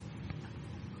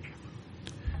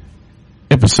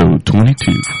Episode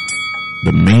 22,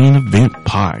 the Main Event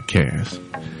Podcast.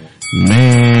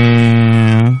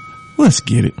 Man, let's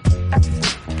get it.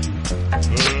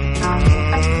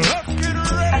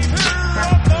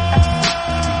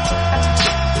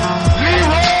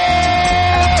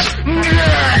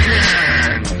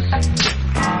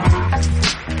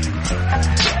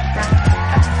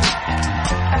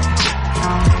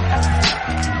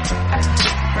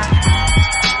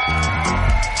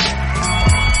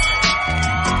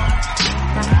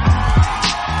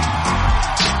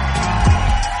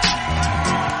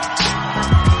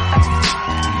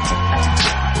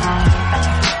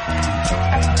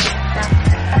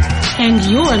 And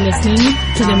you're listening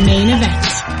to the Main Event.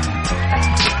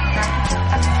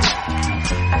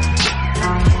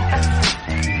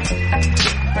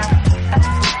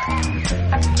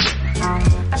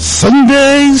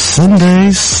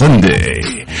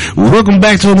 Sunday. Welcome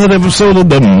back to another episode of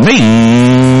the Main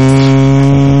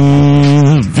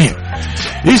Event.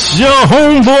 It's your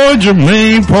homeboy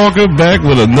Jermaine Parker back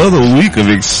with another week of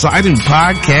exciting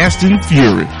podcasting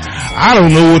fury. I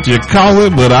don't know what you call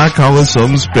it, but I call it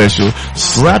something special.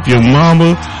 Slap your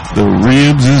mama, the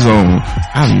ribs is on.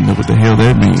 I don't even know what the hell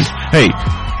that means. Hey,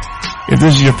 if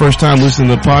this is your first time listening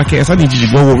to the podcast, I need you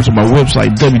to go over to my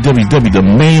website,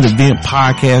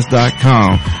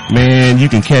 www.themaineventpodcast.com. Man, you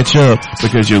can catch up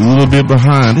because you're a little bit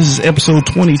behind. This is episode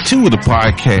 22 of the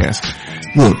podcast.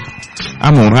 Look,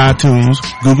 I'm on iTunes,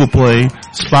 Google Play,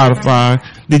 Spotify.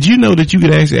 Did you know that you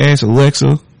could actually ask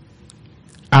Alexa,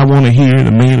 I want to hear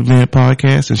the Main Event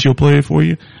Podcast, and she'll play it for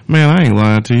you? Man, I ain't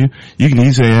lying to you. You can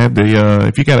easily have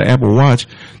if you got an Apple Watch,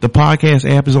 the podcast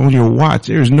app is on your watch.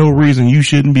 There's no reason you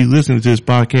shouldn't be listening to this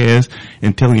podcast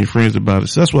and telling your friends about it.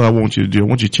 So that's what I want you to do. I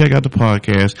want you to check out the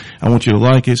podcast. I want you to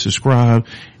like it, subscribe,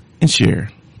 and share.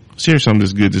 Share something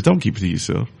that's good. Just don't keep it to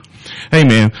yourself. Hey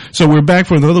man, so we're back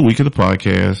for another week of the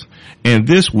podcast, and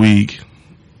this week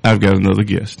I've got another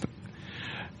guest.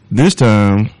 This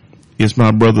time it's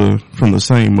my brother from the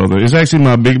same mother. It's actually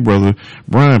my big brother,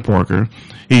 Brian Parker.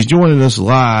 He's joining us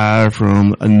live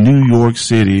from New York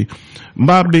City.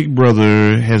 My big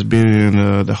brother has been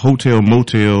in the hotel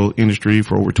motel industry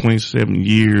for over 27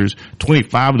 years,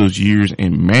 25 of those years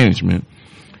in management.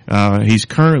 He's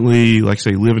currently, like I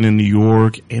say, living in New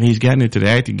York, and he's gotten into the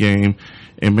acting game.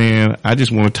 And man, I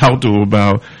just want to talk to him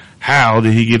about how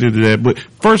did he get into that. But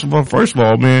first of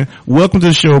all, man, welcome to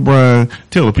the show, Brian.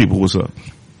 Tell the people what's up.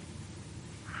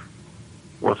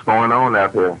 What's going on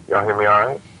out there? Y'all hear me all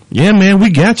right? Yeah, man, we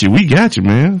got you,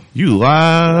 man. You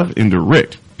live and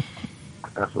direct.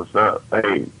 That's what's up.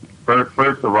 Hey,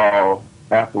 first of all,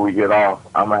 after we get off,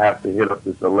 I'm going to have to hit up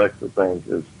this Alexa thing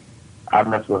because I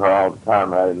mess with her all the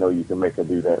time, and I didn't know you can make her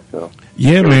do that. So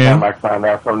yeah, every man. time I find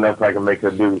out something else I can make her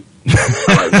do,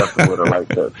 I like messing with her like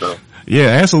that. So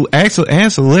yeah,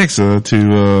 ask Alexa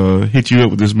to hit you up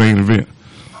with this Main Event.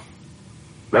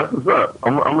 That's what's up.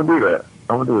 I'm going to do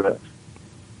that.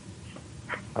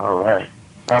 All right.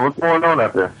 Now, what's going on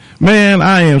out there? Man,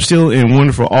 I am still in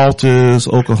wonderful Altus,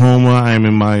 Oklahoma. I am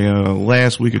in my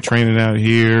last week of training out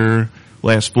here,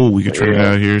 last full week of training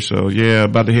out here. So, yeah,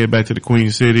 about to head back to the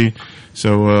Queen City.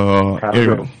 So, time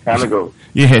to go.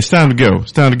 Yeah, it's time to go.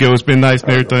 It's been nice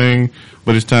and everything,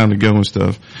 but it's time to go and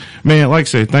stuff. Man, like I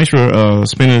said, thanks for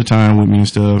spending the time with me and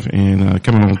stuff and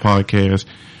coming on the podcast.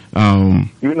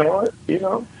 You know what?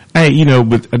 Hey,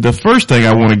 but the first thing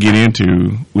I want to get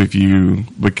into with you,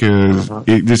 because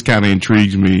it just kind of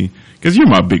intrigues me, because you're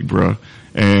my big bro,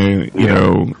 and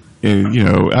I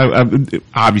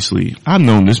obviously I've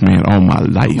known this man all my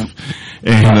life,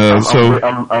 and so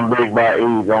I'm big by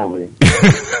age only.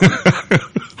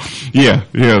 yeah,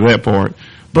 that part.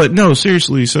 But no,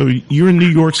 seriously. So you're in New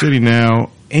York City now,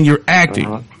 and you're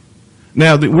acting.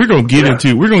 Now we're gonna get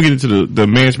into the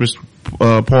management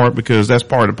part because that's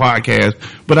part of the podcast.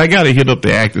 But I got to hit up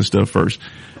the acting stuff first.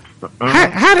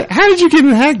 How did you get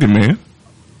into acting, man?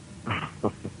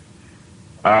 All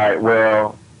right.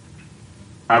 Well,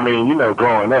 I mean,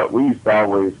 growing up, we used to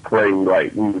always play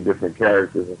like we were different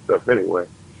characters and stuff. Anyway.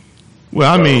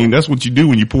 Well, I mean, that's what you do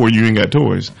when you're poor. You ain't got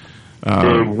toys.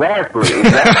 Exactly. and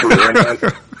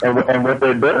what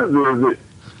that does is it,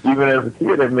 even as a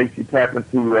kid, it makes you tap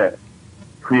into that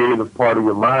creative part of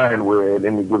your mind where at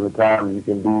any given time you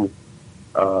can do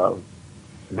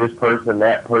this person,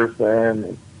 that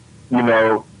person,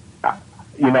 and, I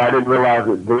didn't realize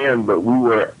it then, but we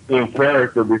were in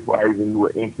character before I even knew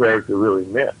what in character really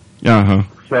meant.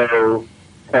 So,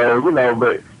 but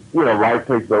life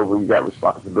takes over. You got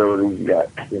responsibilities. You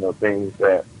got things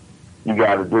that you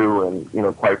got to do, and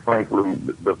quite frankly,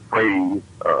 the phrase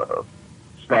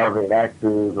starving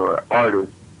actors or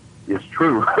artists is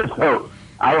true. So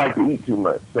I like to eat too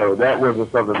much, so that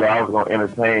wasn't something that I was going to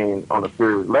entertain on a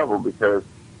serious level because,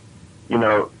 you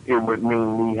know, it would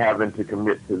mean me having to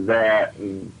commit to that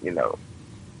and, you know,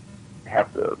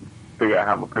 have to figure out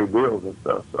how I'm going to pay bills and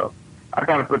stuff. So I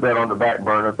kind of put that on the back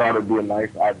burner. Thought it'd be a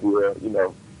nice idea, you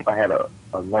know, if I had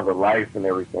another life and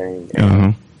everything.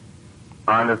 And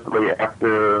honestly,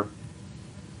 after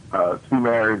 2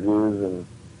 marriages and,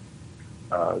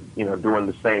 you know, doing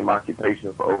the same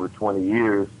occupation for over 20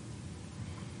 years,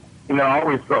 you know, I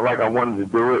always felt like I wanted to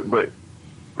do it, but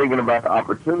thinking about the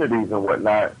opportunities and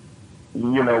whatnot,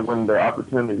 you know, when the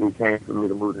opportunity came for me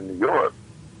to move to New York,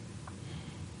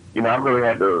 you know, I really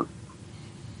had to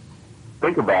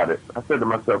think about it. I said to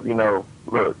myself, you know,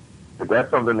 look, if that's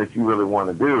something that you really want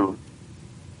to do,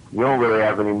 you don't really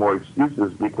have any more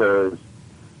excuses because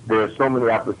there are so many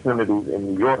opportunities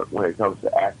in New York when it comes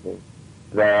to acting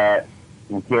that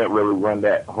you can't really run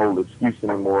that whole excuse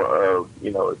anymore of,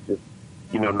 you know, it's just,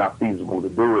 you know, not feasible to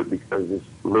do it because it's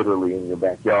literally in your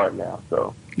backyard now.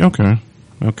 So okay.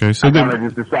 So I kind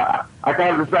of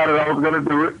decided I was going to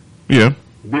do it. Yeah.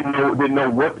 Didn't know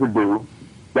what to do.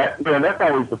 That's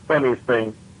always the funniest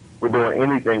thing with doing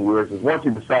anything with is once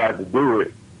you decide to do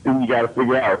it, then you got to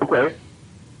figure out, okay,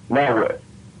 now what?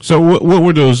 So what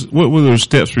were those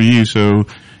steps for you? So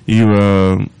you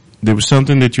there was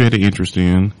something that you had an interest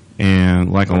in,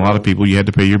 and like a lot of people, you had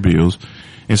to pay your bills.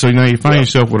 And so now you find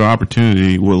yourself with an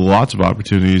opportunity, with lots of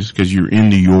opportunities because you're in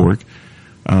New York,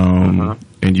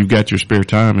 and you've got your spare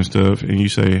time and stuff, and you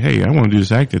say, hey, I want to do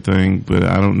this acting thing, but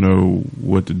I don't know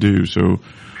what to do. So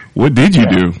what did you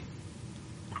do?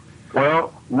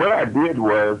 Well, what I did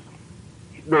was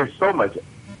there's so much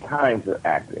kinds of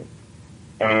acting.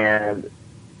 And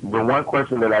the one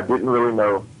question that I didn't really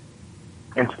know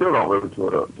and still don't really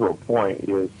to a point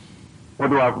is, what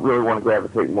do I really want to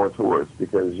gravitate more towards?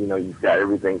 Because, you know, you've got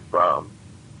everything from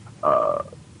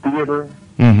theater,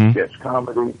 sketch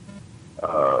comedy,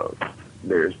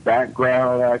 there's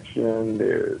background action,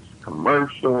 there's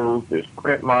commercials, there's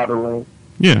print modeling,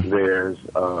 there's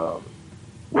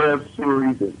web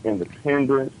series, there's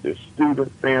independence, there's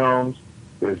student films,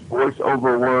 there's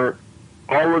voiceover work.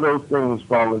 All of those things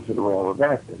fall into the realm of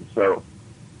acting. So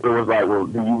it was like, well,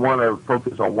 do you want to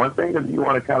focus on one thing, or do you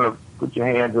want to kind of put your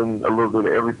hands in a little bit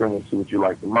of everything and see what you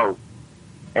like the most?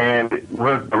 And it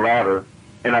was the latter.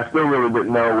 And I still really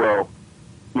didn't know, well,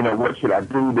 you know, what should I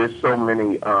do? There's so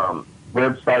many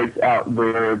websites out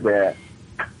there that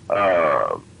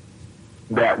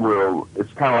will,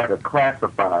 it's kind of like a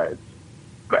classified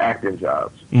for acting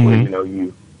jobs, where, you know,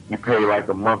 you pay like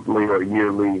a monthly or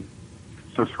yearly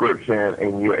subscription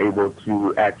and you're able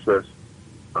to access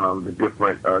the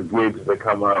different gigs that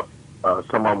come up.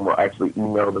 Some of them will actually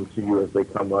email them to you as they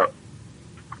come up.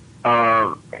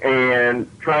 And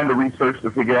trying to research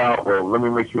to figure out, well, let me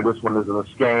make sure this one isn't a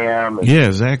scam. And yeah,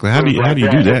 exactly. How do you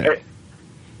do that?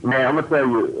 Man, I'm going to tell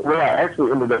you what I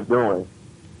actually ended up doing,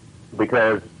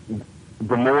 because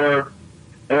the more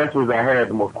answers I had,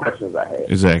 the more questions I had.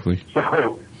 Exactly.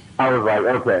 So I was like,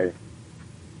 okay,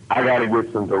 I got to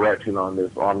get some direction on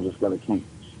this, or I'm just going to keep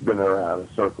spinning around in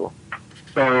a circle.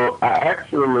 So I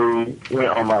actually went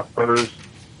on my first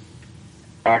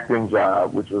acting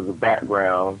job, which was a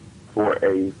background for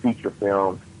a feature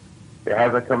film. It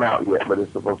hasn't come out yet, but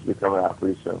it's supposed to be coming out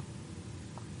pretty soon.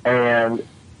 And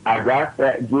I got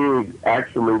that gig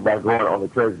actually by going on the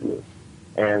Craigslist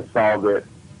and saw that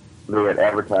they had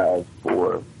advertised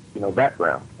for, you know,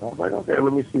 background. I was like, okay,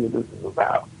 let me see what this is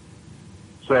about.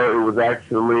 So it was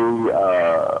actually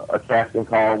a casting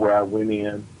call where I went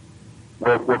in.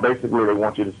 Well, basically they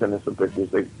want you to send in some pictures.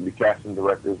 The casting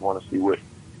directors want to see what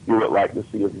you look like, to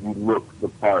see if you look the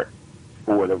part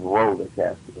for whatever role they're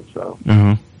casting. So,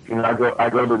 you know, I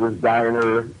go to this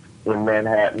diner in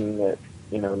Manhattan at,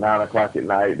 you know, 9 o'clock at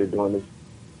night. They're doing this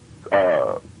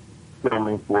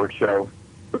filming for a show,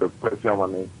 for a film, I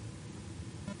mean.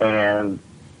 And,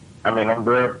 I mean, I'm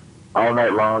there all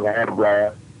night long. I had a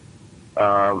blast.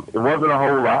 It wasn't a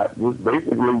whole lot. Just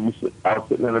basically, I was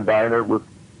sitting in a diner with,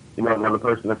 you know, another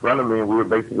person in front of me, and we were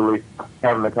basically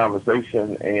having a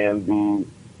conversation, and the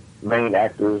main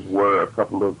actors were a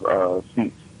couple of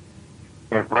seats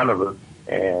in front of us,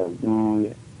 and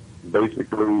we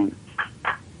basically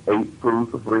ate food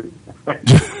for free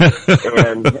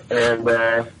and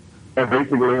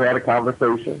basically had a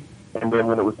conversation. And then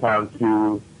when it was time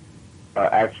to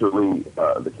actually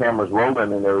the cameras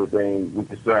rolling and everything, we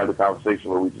just started a conversation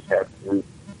where we just had to,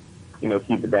 you know,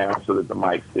 keep it down so that the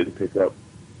mics didn't pick up,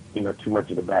 you know, too much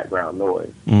of the background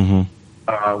noise.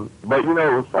 But, you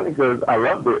know, it was funny because I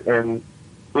loved it. And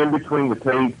in between the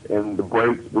takes and the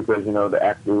breaks, because, you know, the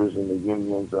actors and the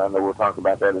unions, and I know we'll talk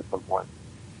about that at some point,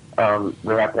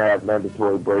 They have to have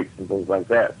mandatory breaks and things like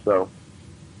that. So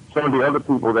some of the other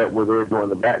people that were there doing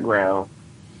the background,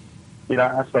 you know,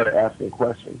 I started asking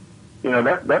questions. You know,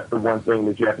 that's the one thing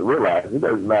that you have to realize. It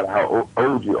doesn't matter how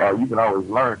old you are, you can always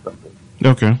learn something.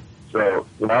 Okay. So,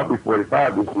 you know, I'll be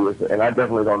 45 this year, and I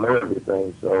definitely don't know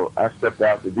everything. So I stepped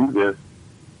out to do this,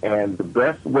 and the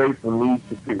best way for me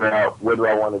to figure out what do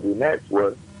I want to do next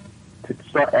was to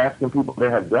start asking people that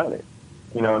have done it.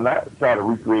 You know, not try to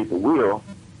recreate the wheel,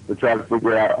 but try to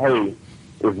figure out, hey,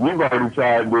 if you've already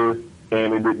tried this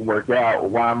and it didn't work out,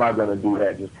 why am I going to do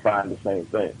that just to find the same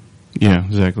thing? Yeah,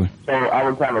 exactly. So I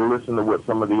would kind of listen to what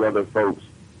some of the other folks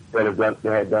that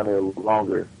had done it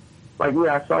longer. Like,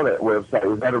 yeah, I saw that website.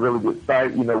 Is that a really good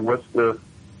site? You know, what's the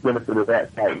benefit of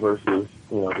that site versus,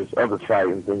 you know, this other site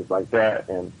and things like that?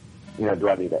 And, you know, do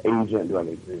I need an agent? Do I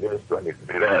need to do this? Do I need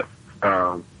to do that?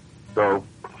 I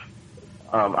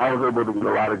was able to get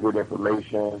a lot of good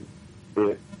information.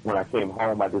 When I came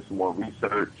home, I did some more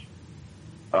research.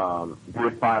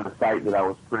 Did find a site that I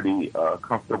was pretty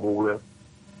comfortable with.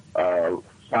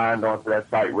 Signed onto that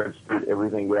site, registered,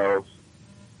 everything else.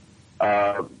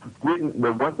 The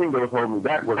one thing that was holding me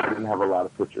back was I didn't have a lot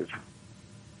of pictures.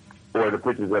 Or the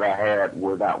pictures that I had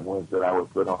were not ones that I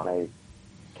would put on a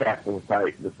casting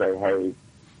site to say, hey,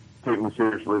 take me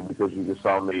seriously because you just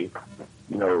saw me,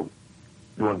 you know,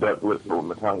 doing duck flips with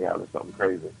my tongue out or something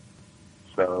crazy.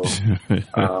 So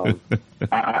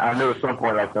I knew at some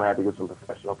point I was going to have to get some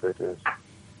professional pictures.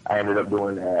 I ended up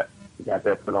doing that. Got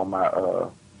that put on my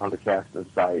on the casting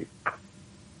site.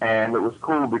 And it was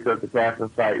cool because the casting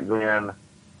site then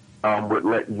would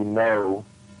let you know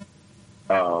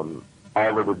all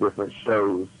of the different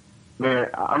shows. Man,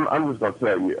 I'm just going to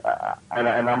tell you, and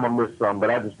I'm going to miss some, but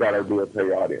I just got to be able to tell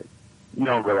your audience. You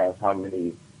don't realize how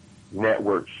many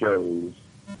network shows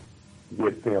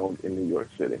get filmed in New York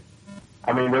City.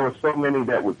 I mean, there were so many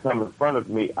that would come in front of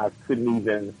me, I couldn't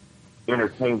even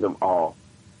entertain them all.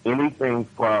 Anything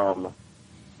from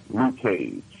Luke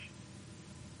Cage,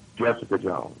 Jessica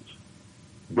Jones,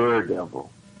 Daredevil,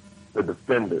 The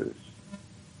Defenders,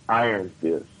 Iron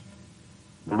Fist,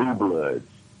 Blue Bloods,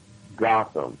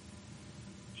 Gotham,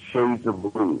 Shades of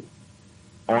Blue,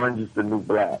 Orange is the New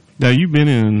Black. Now you've been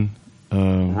in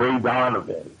Ray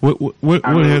Donovan. What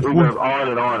it goes on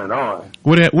and on and on.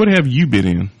 What have you been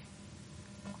in?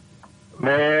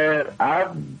 Man,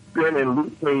 I've been in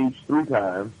Luke Cage 3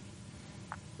 times,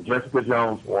 Jessica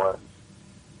Jones once.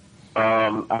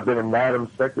 I've been in Madam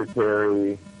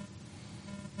Secretary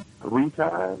 3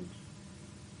 times,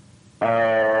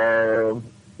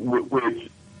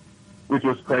 which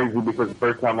was crazy because the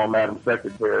first time on Madam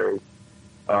Secretary, you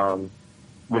know,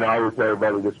 I always tell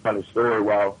everybody this funny story.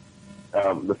 While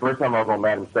the first time I was on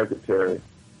Madam Secretary,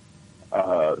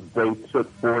 they took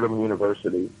Fordham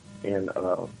University in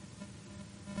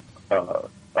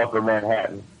Upper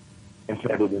Manhattan and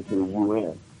turned it into the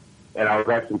UN. And I was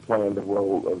actually playing the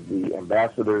role of the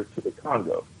ambassador to the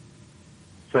Congo.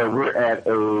 So we're at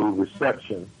a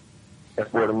reception at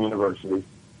Fordham University,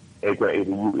 aka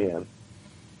the UN.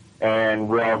 And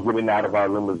we're all getting out of our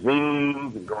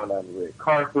limousines and going down the red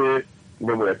carpet. And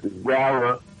then we're at this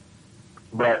gala.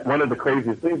 But one of the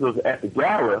craziest things was at the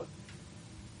gala,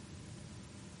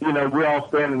 you know, we're all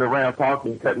standing around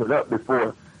talking, cutting it up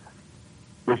before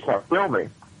they start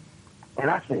filming. And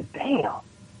I said, damn,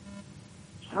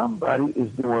 somebody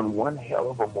is doing one hell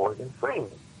of a Morgan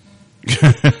Freeman.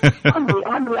 I'm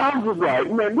just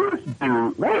like, man, this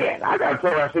dude, man, I got to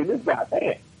tell her, I said, this guy,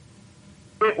 man.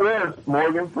 It was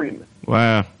Morgan Freeman.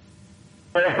 Wow.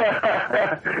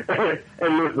 And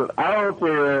listen, I don't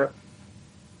care,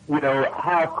 you know,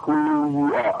 how cool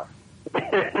you are.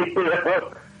 You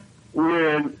know,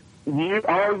 when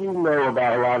all you know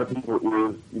about a lot of people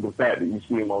is the fact that you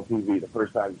see them on TV the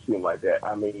first time you see them like that.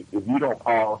 I mean, if you don't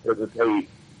pause, hesitate,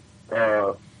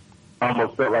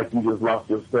 almost felt like you just lost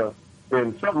your stuff,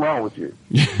 then something wrong with you.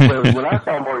 So when I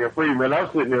saw Morgan Freeman, I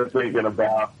was sitting there thinking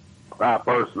about when I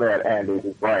first met Andy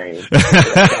Dufresne. You know,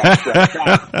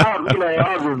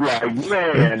 I was like,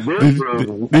 man, this is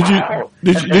wow.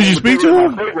 Did you speak to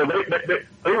him? They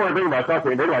weren't thinking about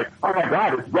something. They're like, oh my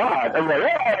God, it's God. I'm like,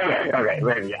 okay,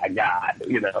 maybe yeah, God,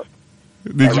 you know.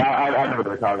 I know what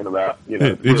they're talking about. You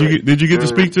know, did you get to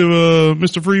speak to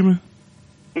Mr. Freeman?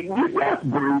 Yes,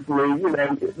 briefly. You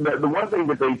know, the one thing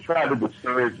that they try to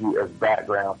discourage you as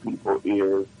background people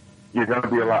is you're going to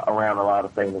be around a lot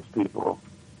of famous people.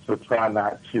 So try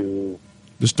not to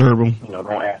disturb them. You know,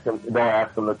 don't ask them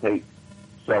to take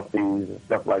selfies and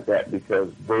stuff like that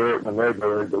because when they're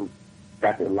there, they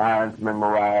got their lines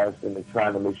memorized and they're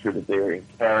trying to make sure that they're in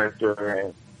character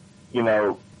and, you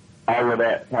know, all of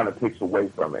that kind of takes away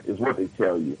from it is what they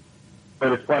tell you.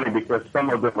 but it's funny because some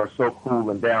of them are so cool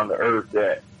and down to earth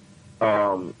that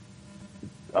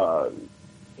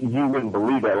you wouldn't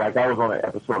believe that. Like I was on an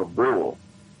episode of Bull.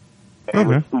 And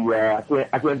Okay.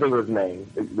 I can't think of his name.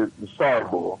 The Star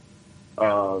Bull.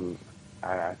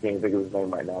 I can't think of his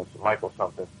name right now. It's Michael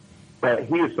something. But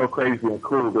he is so crazy and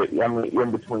cool that, I mean,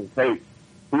 in between takes,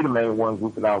 he's the main one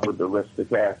goofing out with the rest of the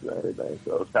cast and everything.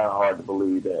 So it's kind of hard to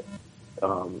believe that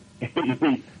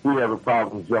he have a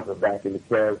problem jumping back into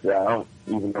character. I don't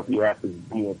even know if he has to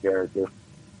be in character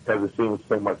because it seems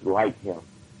so much like him.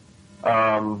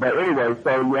 But anyway,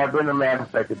 so yeah, I've been a Madam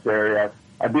Secretary.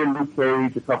 I did Luke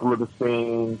Cage, a couple of the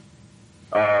scenes.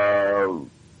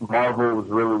 Marvel was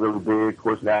really, really big. Of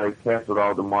course, now they canceled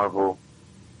all the Marvel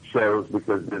shows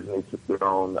because Disney took their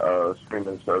own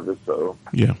streaming service, so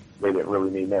Yeah. they didn't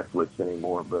really need Netflix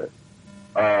anymore. But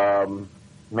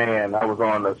man, I was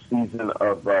on a season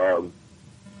of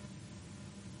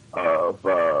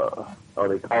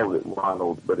they called it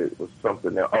Ronald, but it was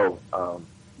something else.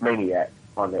 Maniac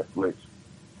on Netflix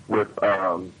with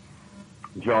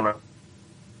Jonah.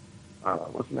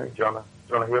 What's his name? Jonah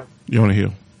Hill Jonah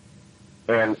Hill.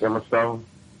 and Emma Stone.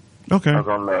 Okay. I was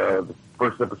on the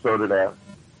first episode of that.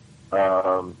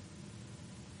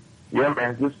 Yeah,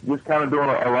 man, just kind of doing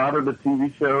a lot of the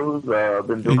TV shows.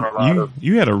 Been doing a lot of.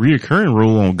 You had a reoccurring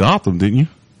role on Gotham, didn't you?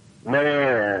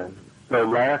 Man, so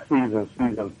last season,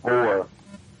 season 4,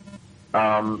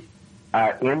 I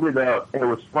ended up. It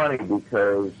was funny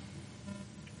because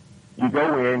you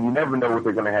go in, you never know what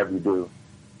they're going to have you do,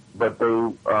 but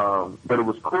but it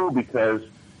was cool because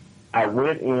I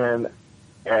went in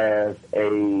as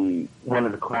one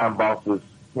of the crime boss's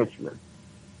henchmen.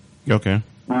 Okay.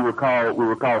 We were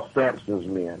called Samson's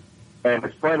men, and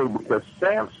it's funny because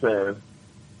Samson,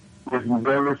 if you've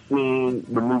ever seen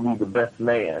the movie The Best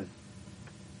Man,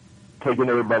 taking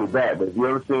everybody back, but have you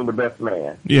ever seen The Best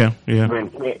Man? Yeah. Yeah. When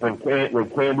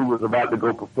Candy was about to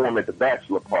go perform at the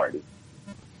bachelor party.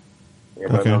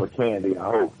 Everybody remember Candy, I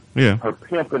hope. Yeah. Her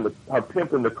pimp in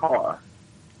the car.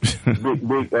 big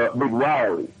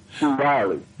Riley. Sue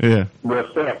Riley. Yeah. Was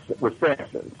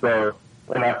Samson. So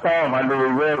when I saw him, I knew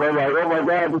he was. I was like, oh my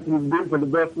God, this is dude for The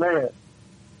Best Man.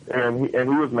 And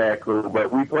he was mad cool.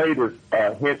 But we played as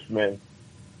henchmen,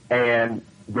 and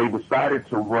they decided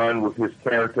to run with his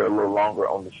character a little longer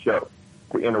on the show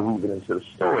to interweave it into the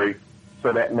story.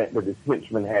 So that meant that his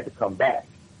henchman had to come back.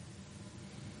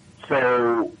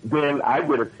 So then I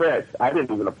get a text. I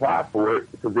didn't even apply for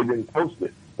it because they didn't post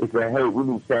it. They said, hey, we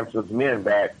need Samson's men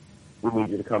back. We need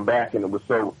you to come back. And it was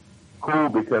so cool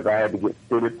because I had to get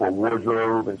fitted for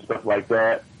wardrobe and stuff like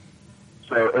that.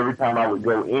 So every time I would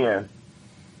go in,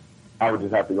 I would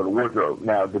just have to go to wardrobe.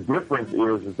 Now, the difference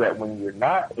is that when you're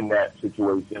not in that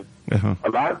situation,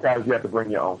 a lot of times you have to bring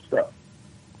your own stuff.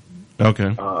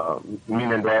 Okay.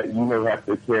 Meaning that you may have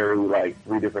to carry like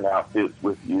 3 different outfits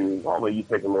with you. Normally you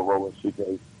take a little rolling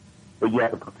suitcase, but you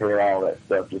have to prepare all that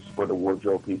stuff just for the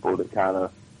wardrobe people to kind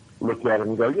of look at it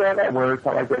and go, yeah, that works.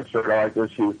 I like that shirt. I like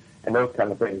those shoes, and those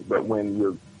kind of things. But when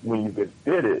you get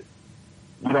fitted,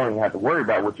 you don't even have to worry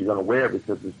about what you're going to wear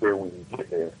because it's there when you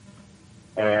get there.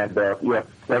 And you have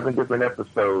 7 different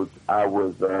episodes. I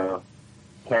was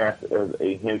cast as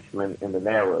a henchman in the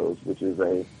Narrows, which is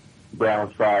a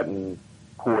downtrodden,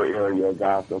 poor area of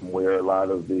Gotham where a lot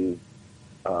of the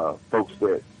folks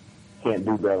that can't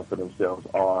do better for themselves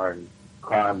are, and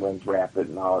crime runs rapid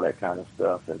and all that kind of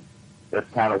stuff. And that's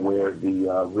kind of where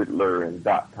the Riddler and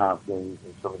Doc Tompkins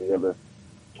and some of the other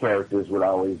characters would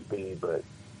always be. But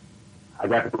I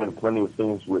got to put in plenty of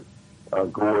scenes with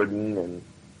Gordon and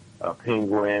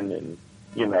Penguin, and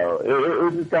you know, it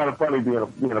was just kind of funny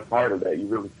being a part of that. You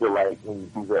really feel like when you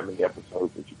do that many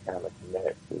episodes that you kind of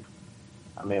connect.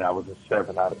 I mean, I was a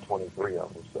 7 out of 23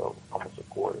 of them, so almost a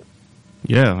quarter.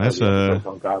 Yeah, that's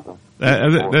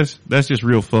that's just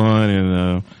real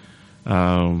fun,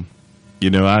 and you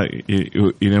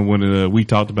know, when we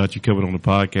talked about you coming on the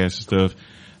podcast and stuff,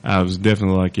 I was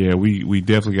definitely like, yeah, we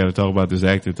definitely got to talk about this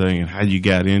acting thing and how you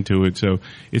got into it. So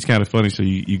it's kind of funny. So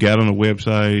you got on the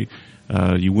website,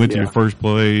 you went to your first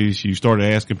place, you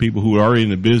started asking people who are already in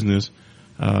the business,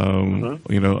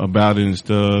 you know, about it and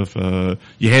stuff.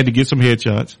 You had to get some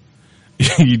headshots.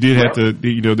 You did have to,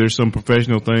 you know, there's some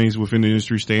professional things within the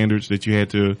industry standards that you had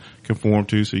to conform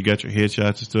to. So you got your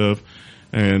headshots and stuff.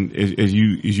 And as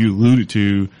you alluded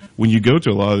to, when you go to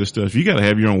a lot of this stuff, you got to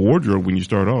have your own wardrobe when you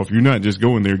start off. You're not just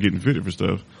going there getting fitted for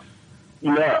stuff.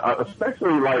 Yeah,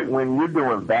 especially like when you're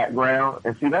doing background.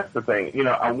 And see, that's the thing. You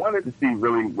know, I wanted to see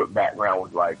really what background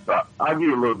was like. So I'll give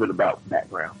you a little bit about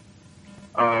background.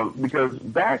 Because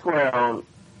background,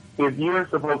 if you're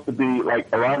supposed to be like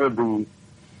a lot of the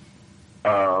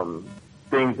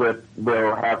things that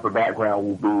they'll have for background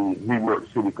will be New York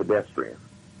City pedestrians.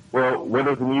 Well, what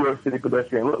does a New York City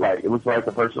pedestrian look like? It looks like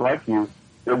a person like you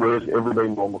that wears everyday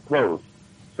normal clothes.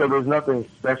 So there's nothing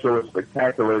special or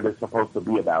spectacular that's supposed to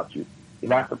be about you. You're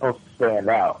not supposed to stand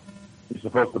out. You're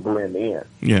supposed to blend in.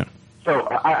 Yeah. So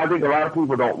I think a lot of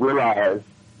people don't realize,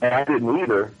 and I didn't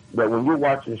either, that when you're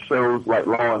watching shows like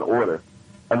Law and Order,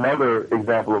 another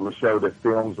example of a show that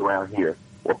films around here,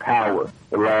 or Power,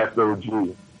 The Last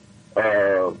OG,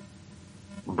 The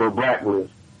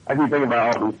Blacklist. I keep thinking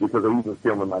about all these because I even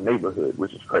film in my neighborhood,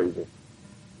 which is crazy.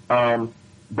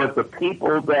 But the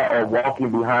people that are walking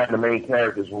behind the main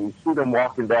characters, when you see them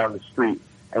walking down the street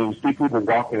and you see people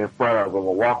walking in front of them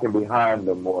or walking behind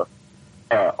them or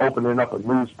opening up a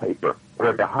newspaper or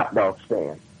at the hot dog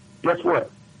stand, guess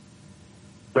what?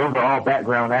 Those are all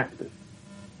background actors.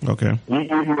 Okay.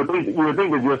 You would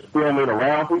think they're just filming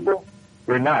around people.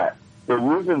 They're not. They're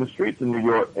using the streets in New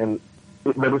York,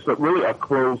 but it's really a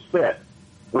closed set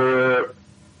where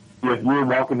if you're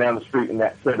walking down the street and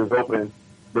that set is open,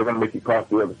 they're going to make you cross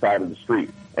the other side of the street.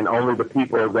 And only the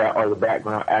people that are the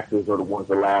background actors are the ones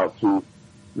allowed to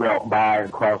walk by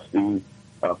and cross the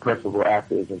principal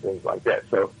actors and things like that.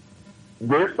 So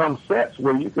there's some sets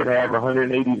where you could have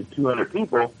 180 to 200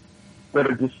 people that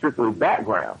are just strictly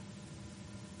background.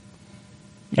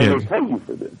 And they pay you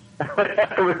for this.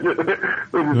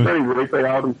 Which is crazy. They pay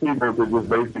all these people to just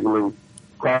basically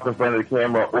cross in front of the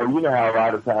camera, or you know how a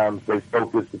lot of times they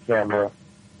focus the camera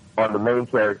on the main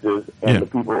characters and the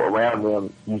people around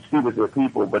them. You see that they're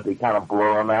people, but they kind of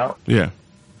blur them out. Yeah.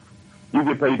 You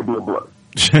get paid to be a blur.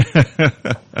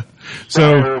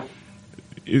 So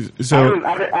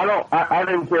I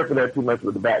didn't care for that too much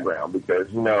with the background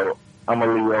because, you know, I'm a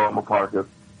Leo, I'm a Parker,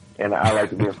 and I like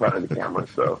to be in front of the camera.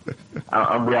 So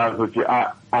I'm be honest with you,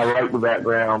 I like the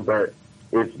background, but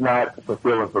it's not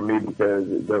fulfilling for me because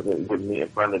it doesn't get me in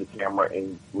front of the camera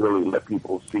and really let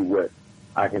people see what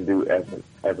I can do as an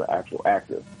actual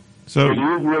actor. So it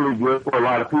is really good for a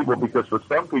lot of people because for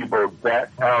some people,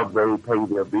 that's how they pay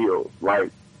their bills.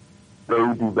 Like, they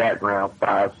do background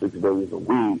 5-6 days a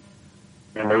week,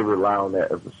 and they rely on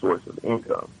that as a source of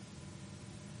income.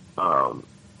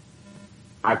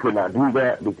 I could not do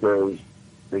that because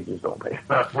they just don't pay.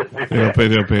 They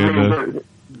don't pay enough.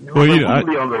 Well, you can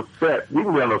be on those sets. You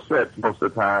can be on those sets most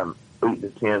of the time, 8 to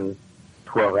 10,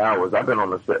 12 hours. I've been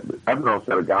on a set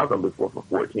of Gotham before for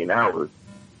 14 hours,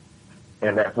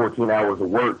 and that 14 hours of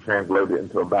work translated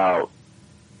into about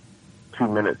 2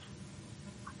 minutes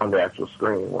on the actual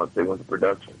screen once they went to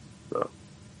production.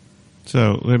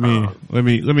 So let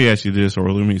me ask you this,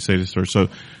 or let me say this first. So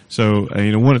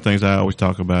you know, one of the things I always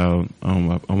talk about,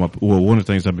 one of the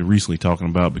things I've been recently talking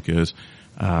about because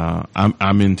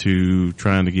I'm into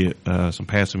trying to get some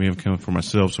passive income for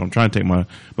myself. So I'm trying to take my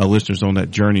listeners on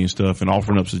that journey and stuff, and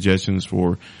offering up suggestions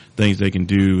for things they can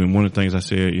do. And one of the things I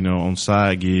said, you know, on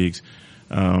side gigs.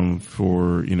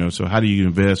 For, you know, so how do you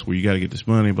invest where you got to get this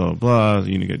money, blah, blah, blah,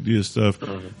 you know, got to do this stuff.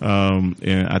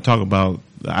 And I talk about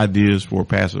the ideas for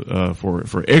passive,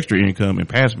 for extra income and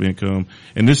passive income.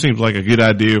 And this seems like a good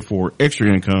idea for extra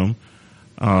income,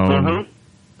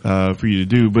 for you to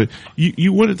do. But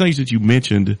you, one of the things that you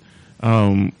mentioned,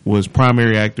 was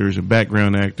primary actors and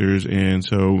background actors. And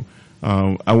so, I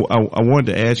wanted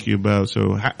to ask you about,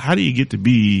 so how do you get to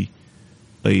be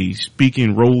a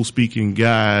role speaking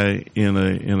guy in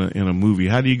a movie?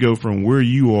 How do you go from where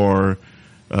you are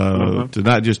to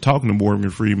not just talking to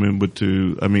Morgan Freeman, but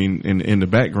to, I mean, in the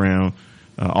background,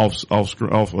 off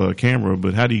camera,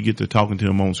 but how do you get to talking to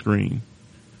him on screen?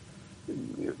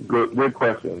 Good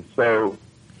question. So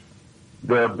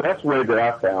the best way that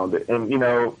I found it, and you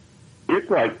know,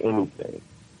 it's like anything,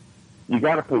 you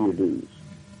got to pay your dues,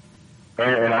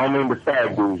 and I don't mean the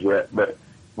SAG dues yet, but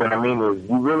what I mean is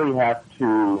you really have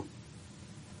to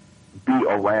be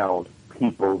around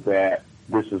people that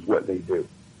this is what they do.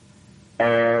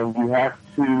 And you have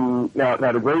to, now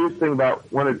the greatest thing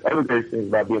about, one of the other greatest things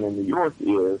about being in New York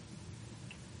is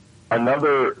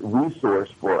another resource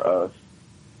for us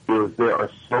is there are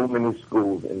so many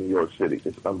schools in New York City.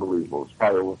 It's unbelievable. It's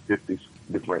probably over 50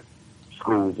 different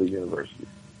schools or universities.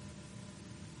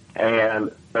 And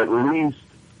at least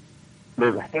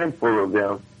there's a handful of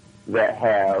them that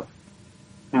have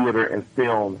theater and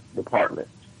film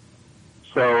departments.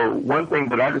 So one thing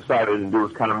that I decided to do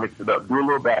is kind of mix it up, do a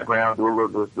little background, do a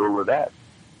little this, do a little that,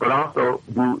 but also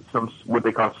do some what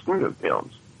they call student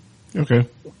films. Okay.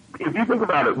 If you think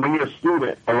about it, when you're a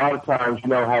student, a lot of times you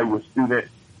know how your student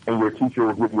and your teacher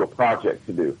will give you a project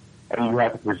to do, and you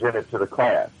have to present it to the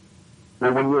class.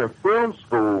 But when you're in film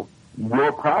school,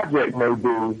 your project may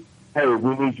be, hey,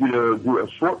 we need you to do a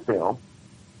short film,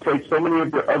 take so many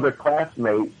of your other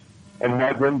classmates and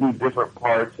have them be different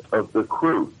parts of the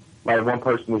crew. Like one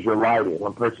person is your lighting,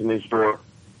 one person is your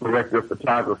director of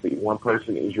photography, one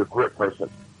person is your grip person,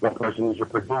 one person is your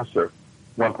producer,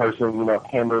 one person,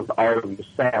 handles all of your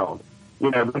sound. They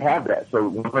have that. So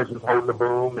one person's holding the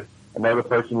boom, and another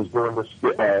person is doing the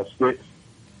sticks.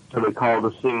 So they call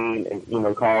the scene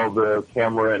and, call the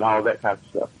camera and all that kind of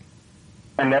stuff.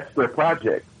 And that's their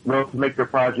project. To make their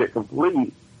project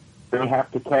complete, they have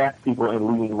to cast people in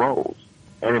leading roles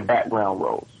and in background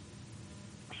roles.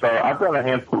 So I've done a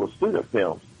handful of student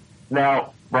films.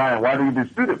 Now, Brian, why do you do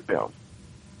student films?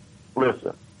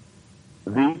 Listen,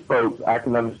 these folks, I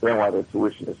can understand why their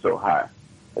tuition is so high.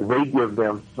 They give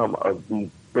them some of the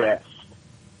best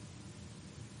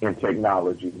in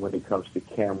technology when it comes to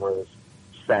cameras,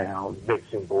 sound,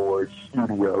 mixing boards,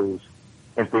 studios,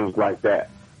 and things like that.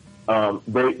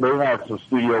 They have some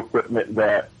studio equipment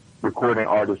that recording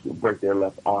artists will break their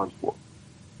left arms for.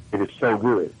 It is so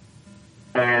good.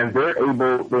 And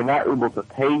they're not able to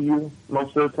pay you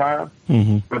most of the time,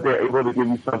 but they're able to give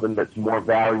you something that's more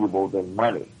valuable than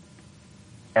money.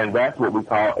 And that's what we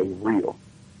call a reel.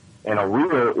 And a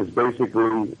reel is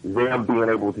basically them being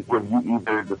able to give you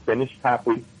either the finished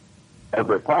copy of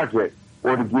their project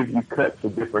or to give you cuts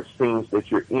of different scenes that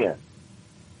you're in.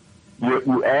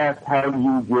 You asked how do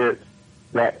you get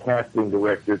that casting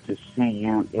director to see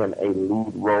you in a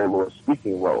lead role or a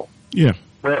speaking role. Yeah.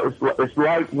 Well, it's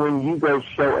like when you go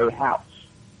show a house.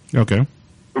 Okay.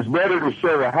 It's better to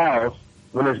show a house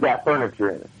when it's got furniture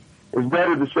in it. It's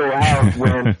better to show a house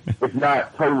when it's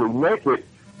not totally naked,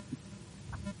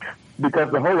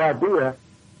 because the whole idea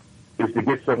is to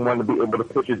get someone to be able to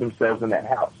picture themselves in that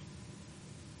house.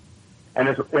 And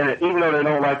even though they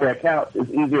don't like that couch, it's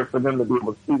easier for them to be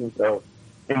able to see themselves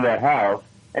in that house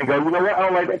and go, you know what, I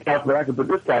don't like that couch, but I can put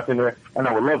this couch in there, and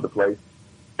I would love the place,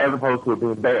 as opposed to it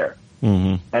being bare.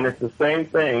 Mm-hmm. And it's the same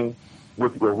thing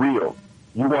with your reel.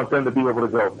 You want them to be able to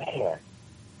go, man,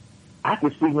 I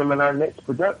can see him in our next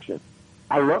production.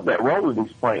 I love that role that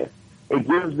he's playing. It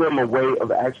gives them a way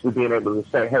of actually being able to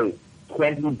say, hey,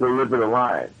 can he deliver the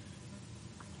lines?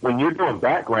 When you're doing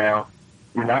background,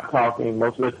 you're not talking.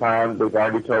 Most of the time, they've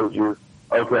already told you,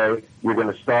 okay, you're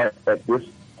going to start at this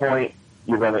point,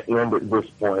 you're going to end at this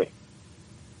point,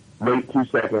 wait 2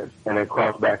 seconds, and then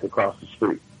cross back across the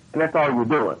street. And that's all you're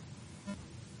doing.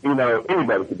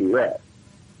 Anybody could do that.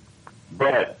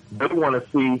 But they want to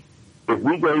see, if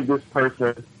we gave this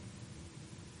person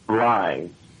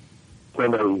lines,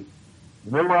 can they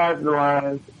memorize the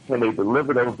lines, can they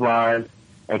deliver those lines,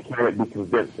 and can it be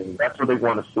convincing? That's what they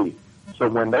want to see. So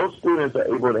when those students are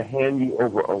able to hand you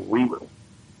over a reel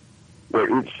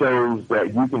where it shows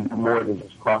that you can do more than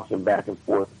just crossing back and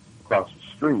forth across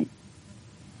the street,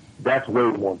 that's way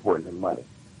more important than money.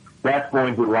 That's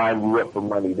going to line you up for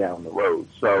money down the road.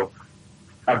 So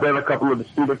I've done a couple of the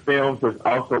student films. There's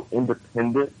also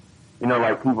independent,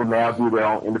 like people now do their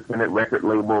own independent record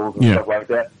labels and stuff like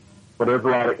that. But there's a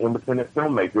lot of independent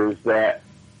filmmakers that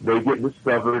they get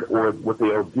discovered, or what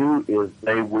they'll do is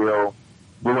they will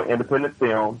do an independent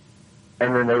film,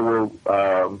 and then they will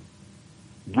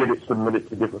get it submitted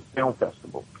to different film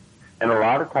festivals. And a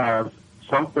lot of times,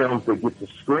 some films that get to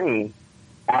screen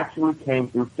actually came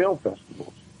through film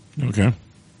festivals. Okay.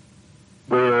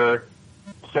 Where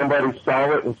somebody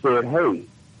saw it and said, hey,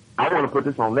 I want to put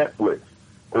this on Netflix.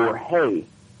 Or, hey,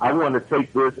 I want to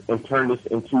take this and turn this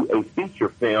into a feature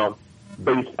film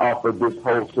based off of this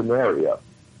whole scenario.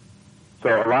 So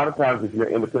a lot of times, if you're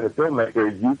an independent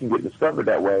filmmaker, you can get discovered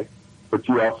that way, but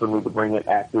you also need to bring in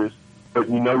actors. But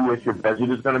yes, your budget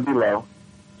is going to be low,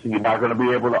 so you're not going to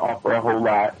be able to offer a whole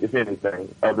lot, if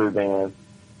anything, other than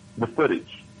the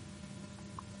footage.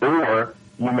 Or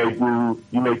you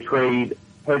may trade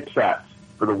headshots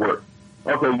for the work.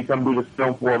 Okay, you come do this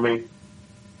film for me.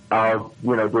 I'll,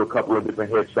 do a couple of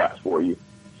different headshots for you.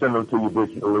 Send them to you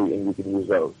digitally, and you can use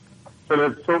those. So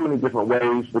there's so many different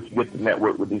ways that you get to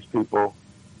network with these people.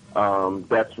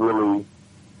 That's really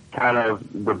kind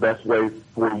of the best way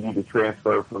for you to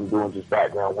transfer from doing just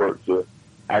background work to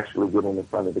actually getting in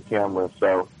front of the camera.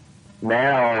 So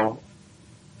now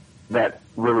that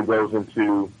really goes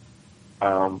into,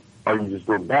 are you just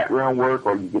doing background work,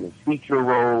 or are you getting feature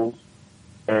roles?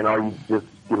 And are you just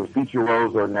getting feature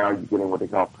roles, or now you're getting what they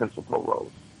call principal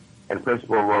roles? And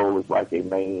principal role is like a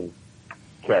main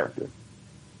character.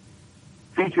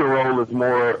 Feature role is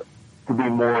could be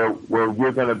more where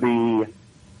you're going to be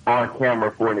on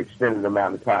camera for an extended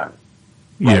amount of time.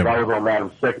 Yeah. Like I was on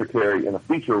Madam Secretary in a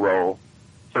feature role.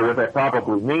 So what that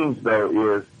probably means,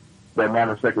 though, is that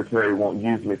Madam Secretary won't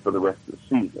use me for the rest of the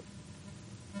season.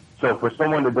 So for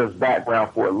someone that does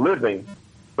background for a living,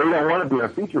 they don't want to be in a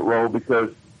featured role because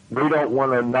they don't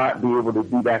want to not be able to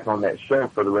be back on that show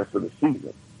for the rest of the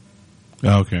season.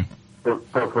 Okay.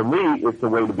 For me, it's a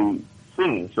way to be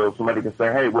seen. So somebody can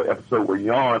say, hey, what episode were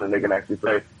you on? And they can actually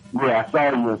say, yeah, I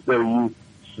saw you, instead of you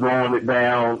slowing it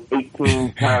down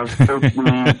 18 times per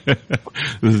speed.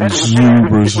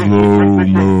 Super slow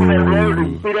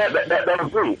mo. See that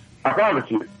was me. I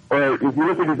promise you. Or if you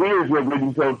look at his ears, you'll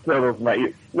really tell those my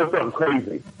ears. Something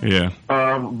crazy. Yeah.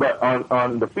 But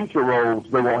on the feature roles,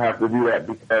 they won't have to do that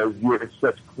because you're in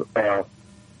such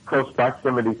close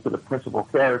proximity to the principal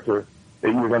character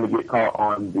that you're going to get caught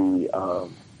on the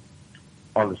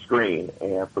screen.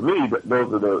 And for me,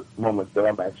 those are the moments that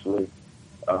I'm actually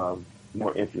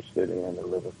more interested in and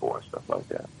living for and stuff like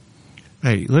that.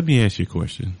 Hey, let me ask you a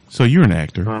question. So you're an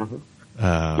actor. Mm-hmm.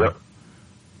 Yep.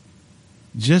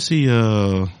 Jesse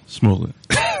Smollett.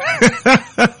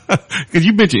 Because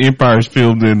you mentioned Empire's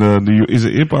filmed in New York. Is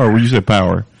it Empire or you said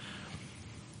Power?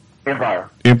 Empire.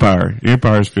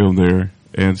 Empire's filmed there.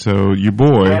 And so your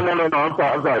boy. No, I'm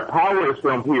sorry. Power is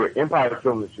filmed here. Empire is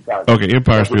filmed in Chicago. Okay,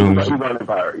 Empire's filmed in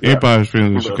Empire. Yeah. Empire's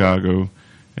filmed in Chicago.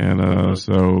 And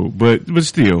so, but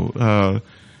still,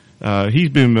 he's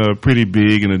been pretty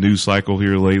big in the news cycle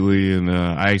here lately. And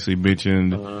I actually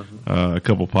mentioned a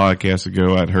couple podcasts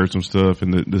ago I'd heard some stuff,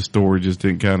 and the story just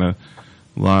didn't kind of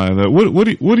line up. What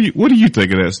do you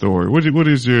think of that story? What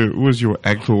is your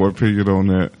actual opinion on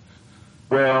that?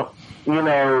 Well,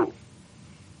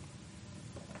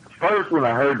 first when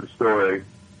I heard the story,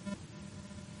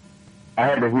 I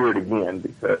had to hear it again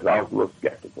because I was a little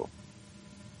skeptical.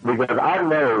 Because I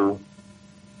know,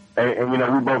 and we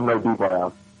both know D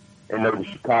Brown, and know that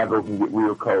Chicago can get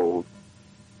real cold.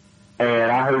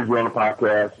 And I heard you on the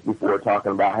podcast before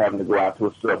talking about having to go out to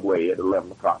a subway at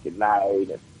 11 o'clock at night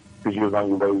because you was on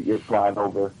your way, you're flying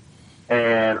over.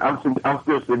 And I'm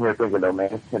still sitting here thinking, though,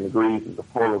 man, it's 10 degrees, it's a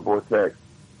polar vortex.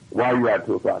 Why are you out at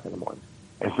 2 o'clock in the morning?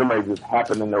 And somebody just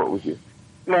happened to know it was you.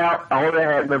 Now, I would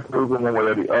have been proven one way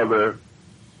or the other,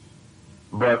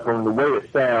 but from the way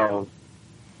it sounds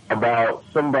about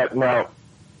somebody, now,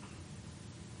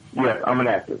 yes, I'm an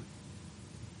actor.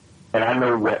 And I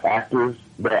know what actors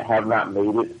that have not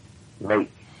made it make.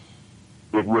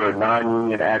 If you're a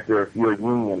non-union actor, if you're a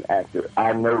union actor,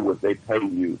 I know what they pay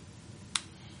you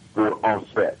for on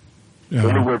set. Yeah.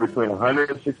 Anywhere between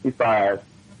 $165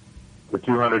 to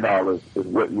 $200 is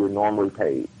what you're normally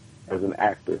paid as an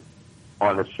actor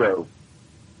on a show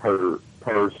per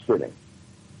sitting.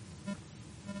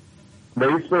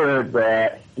 They said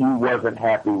that he wasn't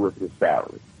happy with his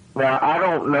salary. Now, I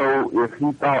don't know if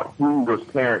he thought he was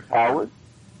Terrence Howard.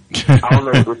 I don't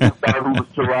know if he thought he was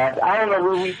Taraji. I don't know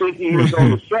who he thinks he is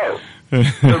on the show.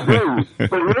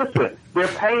 But listen, they're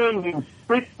paying you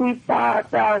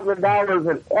 $65,000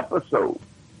 an episode.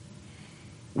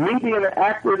 Me being an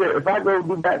actor, that if I go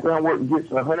do background work and get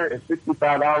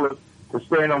 $165 to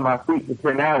stand on my feet for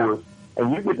 10 hours,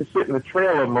 and you get to sit in the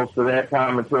trailer most of that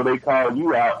time until they call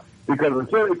you out, because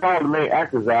until they call the main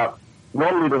actors out,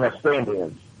 normally they have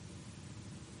stand-ins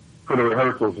for the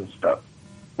rehearsals and stuff.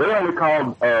 They only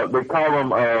call them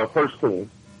first team,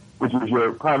 which is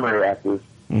your primary actors,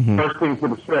 first team to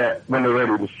the set when they're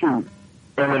ready to shoot.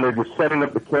 And then they're just setting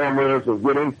up the cameras and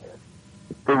getting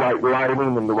the right lighting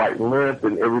and the right length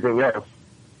and everything else.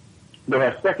 They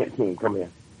have second team come in,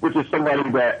 which is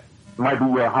somebody that might be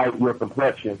your height, your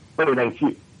complexion, but it ain't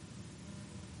you.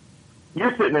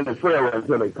 You're sitting in the trailer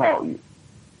until they call you.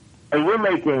 And you're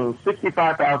making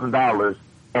 $65,000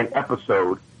 an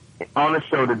episode on a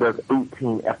show that does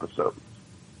 18 episodes.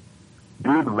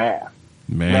 Do the math.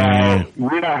 Man. Now,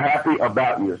 you're not happy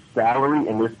about your salary,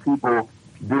 and there's people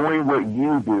doing what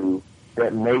you do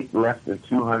that make less than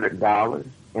 $200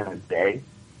 in a day,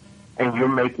 and you're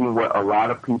making what a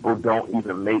lot of people don't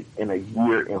even make in a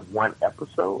year in one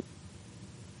episode?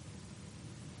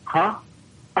 Huh?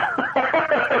 And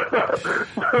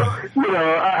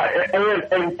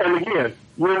again,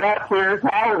 you're not Terrence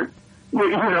Howard. You're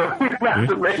not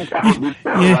the main comedy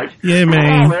show. Yeah,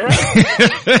 man. Man.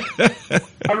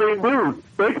 I mean, dude,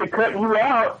 they could cut you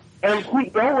out and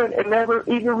keep going and never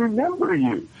even remember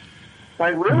you.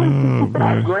 Like, really?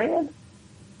 $65,000?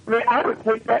 I mean, I would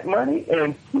take that money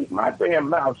and keep my damn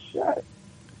mouth shut.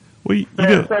 Well,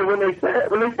 So when they said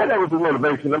that was the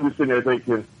motivation, I'm just sitting there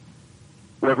thinking,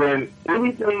 well, then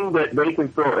anything that they can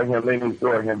throw at him, they need to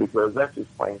throw at him because that's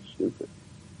just plain stupid.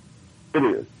 It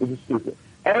is. It's just stupid.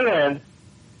 And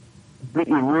the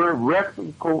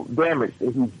irreparable damage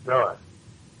that he's done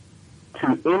to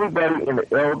anybody in the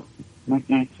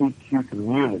LGBTQ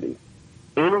community,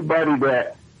 anybody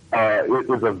that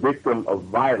is a victim of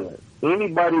violence,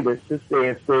 anybody that sits there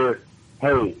and says,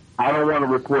 hey, I don't want to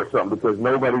report something because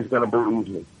nobody's going to believe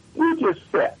me. You just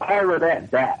set all of that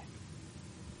back.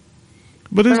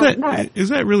 But is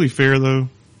that really fair though?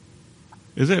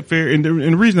 Is that fair? And the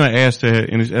reason I asked that,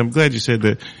 and I'm glad you said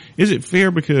that, is it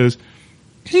fair because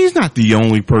he's not the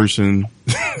only person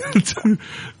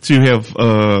to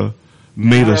have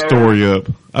made a story up.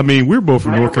 I mean, we're both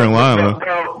from North Carolina.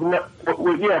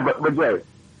 But Jay,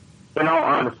 in all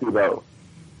honesty though,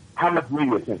 how much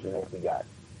media attention has he got?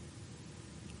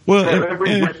 Well, you're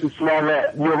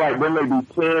right, there may be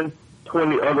 10,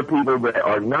 20 other people that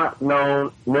are not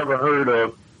known, never heard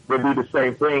of, that do the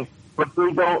same thing, but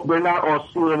they're not on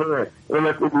CNN,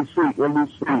 MSNBC,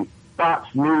 NBC,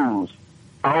 Fox News,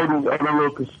 all these other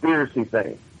little conspiracy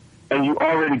things. And you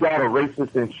already got a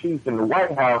racist in chief in the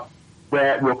White House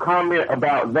that will comment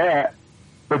about that,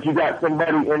 but you got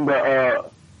somebody in the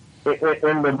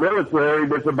military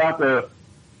that's about to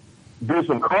do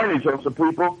some carnage on some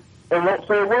people and won't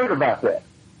say a word about that.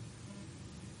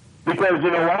 Because you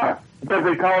know why? Because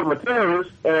they call them a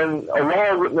terrorist and a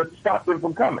law wouldn't stop them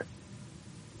from coming.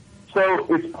 So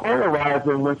it's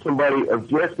polarizing when somebody of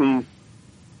Jesse's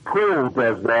pool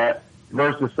does that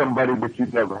versus somebody that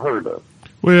you've never heard of.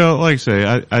 Well, like I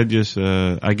say, I guess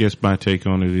my take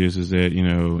on it is that, you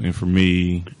know, and for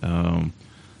me,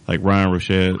 like Ryan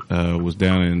Rochette, was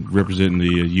down and representing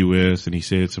the U.S. and he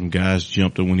said some guys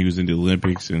jumped him when he was in the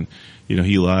Olympics and, you know,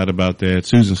 he lied about that.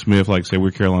 Susan Smith, like I say,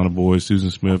 we're Carolina boys.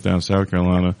 Susan Smith down in South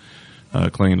Carolina,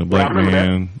 claiming a black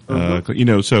man, you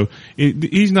know, so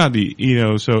he's not the, you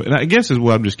know, so, and I guess is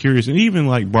what I'm just curious. And even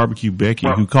like Barbecue Becky,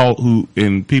 and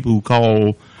people who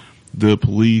call the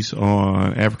police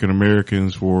on African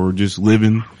Americans for just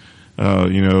living,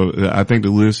 you know, I think the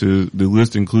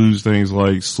list includes things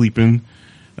like sleeping,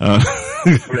 selling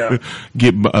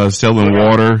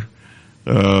water,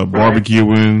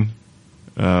 barbecuing,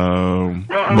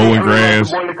 mowing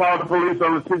grass. One to call the police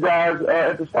on the two guys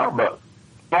at the Starbucks.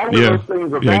 All of those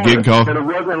things are bad, getting caught. But it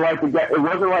wasn't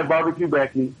like Barbecue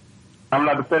Becky. I'm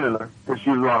not defending her because she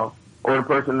was wrong, or the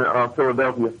person in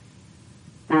Philadelphia.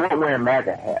 They weren't wearing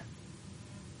MAGA hats.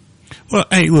 Well,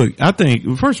 hey, look, I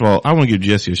think, first of all, I want to give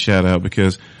Jesse a shout out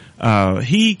because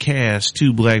he cast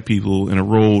two black people in a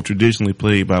role traditionally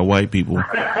played by white people.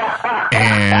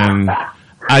 And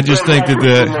I just think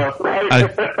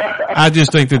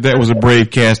that was a brave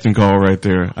casting call right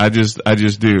there. I just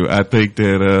do. I think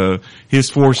that his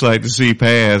foresight to see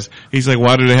past, he's like,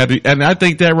 why do they have to, and I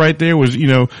think that right there was, you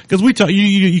know, cause we talk,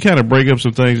 you kind of break up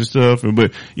some things and stuff,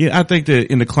 but yeah, I think that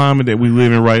in the climate that we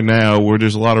live in right now where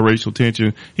there's a lot of racial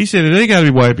tension, he said that they gotta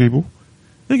be white people.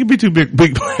 They could be two big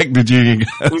black Virginian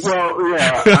guys. Well,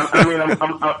 yeah, I mean,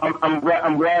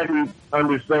 I'm glad he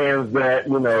understands that,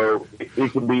 you know,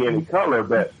 it can be any color,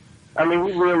 but I mean,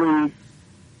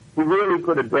 he really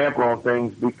put a damper on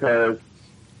things because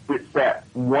it's that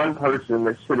one person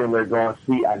that's sitting there going,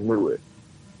 see, I knew it.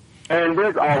 And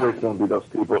there's always going to be those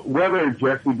people. Whether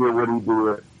Jesse did what he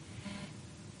did,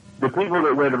 the people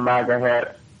that wear the MAGA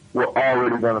hat were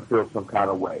already going to feel some kind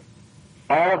of way.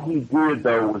 All he did,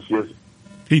 though, was just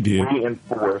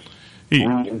reinforce.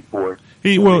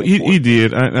 He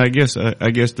did. I guess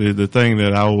the thing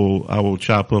that I will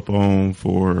chop up on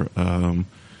for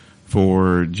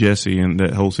Jesse and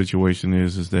that whole situation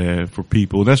is that for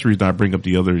people, that's the reason I bring up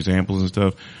the other examples and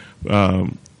stuff.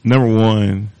 Number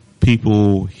one,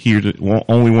 people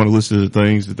only want to listen to the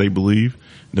things that they believe.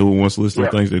 No one wants to listen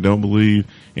to things they don't believe.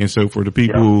 And so for the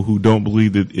people who don't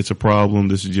believe that it's a problem,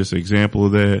 this is just an example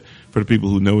of that. For the people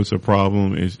who know it's a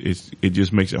problem, it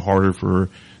just makes it harder for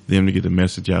them to get the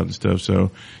message out and stuff.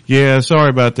 So yeah, sorry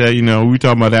about that. You know, we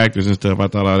talking about actors and stuff. I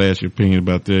thought I'd ask your opinion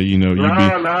about that. You know,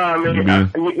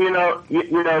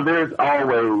 there's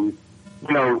always,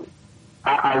 you know,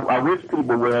 I wish people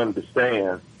would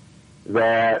understand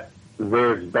that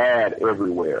there's bad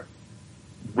everywhere.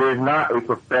 There's not a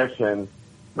profession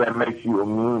that makes you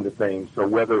immune to things. So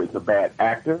whether it's a bad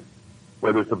actor,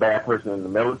 whether it's a bad person in the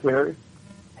military,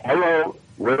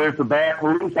 whether it's a bad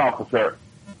police officer,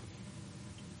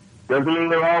 doesn't mean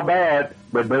they're all bad,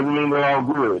 but doesn't mean they're all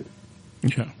good.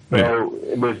 Yeah. So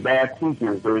there's bad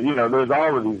teachers. There's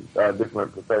all of these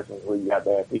different professions where you got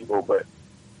bad people, but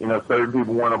you know, certain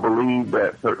people want to believe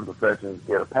that certain professions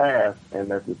get a pass, and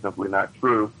that's just simply not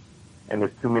true. And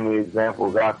there's too many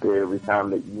examples out there every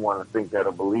time that you want to think that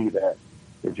or believe that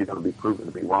you're going to be proven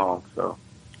to be wrong. So,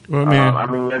 well,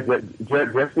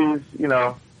 Jesse's, you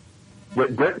know,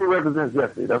 Jesse represents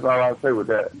Jesse. That's all I'll say with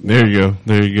that. There you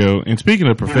go. And speaking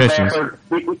of professions,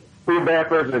 he's a bad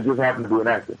person that just happens to be an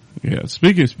actor. Yeah.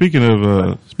 Speaking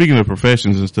of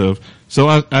professions and stuff. So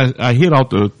I hit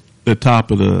off the top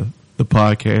of the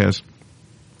podcast,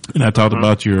 and I talked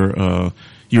about your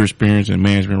your experience in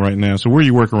management right now. So where are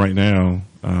you working right now,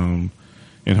 in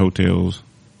hotels?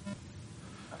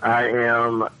 I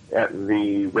am at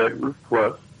the Red Roof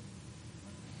Plus.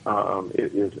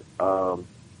 It is the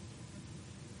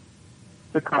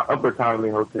upper economy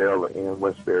hotel in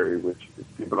Westbury, which if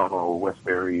people don't know what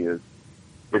Westbury is,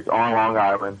 it's on Long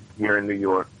Island here in New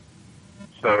York.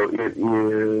 So it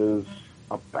is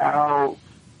about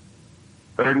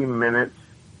 30 minutes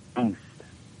east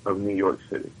of New York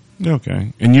City.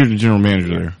 Okay. And you're the general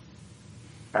manager there?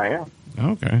 I am.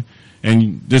 Okay.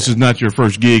 And this is not your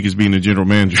first gig as being a general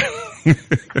manager?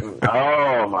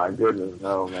 Oh my goodness,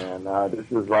 no man.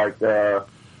 This is like,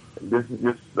 this is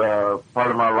just,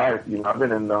 part of my life. You know, I've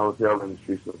been in the hotel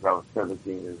industry since I was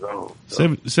 17 years old.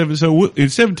 So,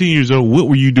 at 17 years old, what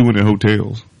were you doing in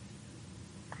hotels?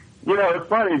 You know, it's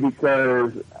funny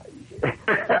because,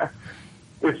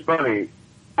 it's funny.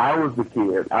 I was the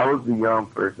kid. I was the young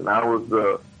person. I was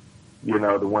the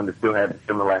one that still had the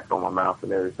Similac on my mouth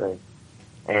and everything.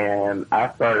 And I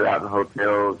started out in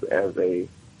hotels as a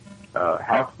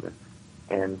houseman.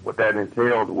 And what that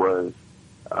entailed was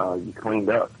you cleaned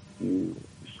up. You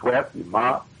swept, you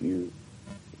mopped, you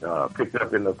picked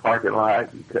up in the parking lot.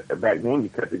 Back then, you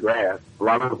cut the grass. A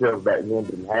lot of hotels back then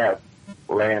didn't have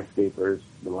landscapers.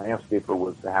 The landscaper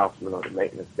was the houseman or the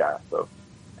maintenance guy. So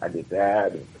I did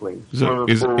that and cleaned the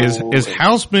swimming pool. Is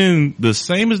houseman the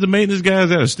same as the maintenance guy?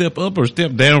 Is that a step up or a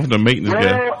step down from the maintenance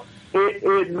guy? Well,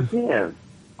 it depends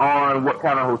on what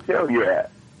kind of hotel you're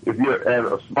at. If you're at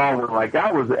a small one like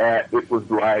I was at, it was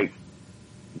like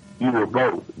you were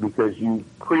both because you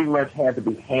pretty much had to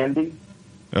be handy.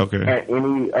 Okay. At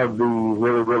any of the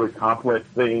really, really complex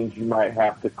things, you might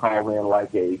have to call in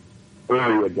like a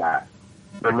area guy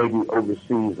that maybe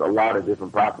oversees a lot of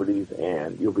different properties,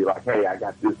 and you'll be like, hey, I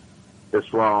got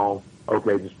this wrong.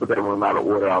 Okay, just put that room out of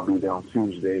order. I'll be there on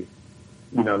Tuesday.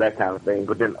 You know, that kind of thing.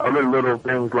 But then other little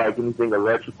things like anything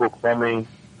electrical, plumbing,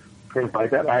 things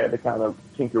like that, I had to kind of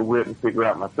tinker with and figure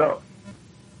out myself.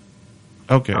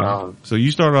 Okay. So you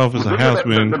start off as a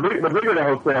houseman. The bigger the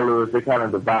hotel is, they kind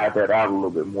of divide that out a little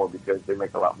bit more because they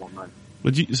make a lot more money.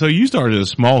 But so you started at a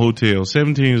small hotel,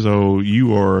 17 years old.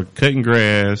 You are cutting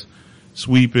grass,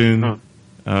 sweeping, doing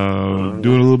a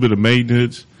little bit of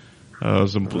maintenance,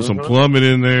 some plumbing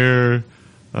in there,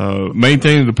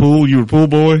 maintaining the pool. You were a pool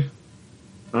boy?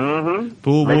 Mm-hmm.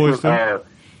 Pool boy stuff?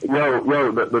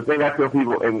 The thing I tell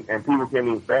people, and people can't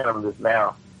even fathom this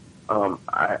now,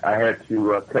 I had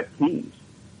to cut keys.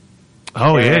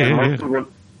 Oh, yeah.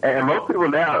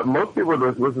 Most people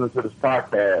that's listening to this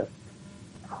podcast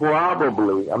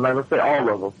probably, I'm not going to say all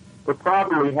of them, but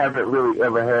probably haven't really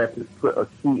ever had to put a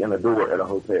key in a door at a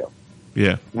hotel.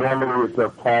 Yeah. Normally it's a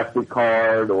plastic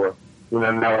card or,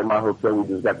 now at my hotel we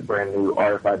just got the brand new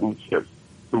RFID chips.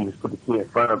 So you just put the key in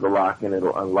front of the lock and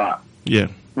it'll unlock. Yeah.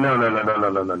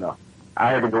 No. I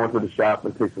had to go into the shop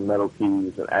and take some metal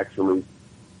keys and actually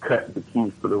cut the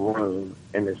keys for the room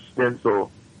and then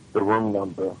stencil the room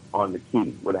number on the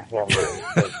key with a hammer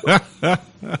and stencil.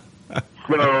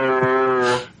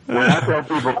 So when I tell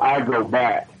people I go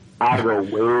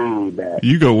way back.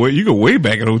 You go way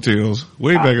back at hotels.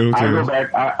 Way back at hotels.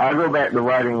 I go back to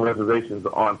writing reservations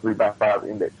on 3x5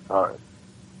 index cards.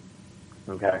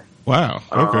 Okay. Wow.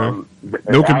 Okay.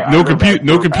 No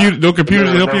computers to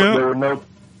help you out? There were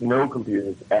no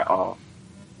computers at all.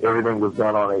 Everything was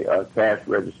done on a cash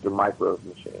register micro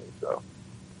machine. So,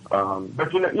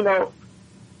 but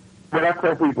what I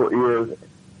tell people is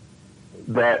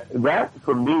that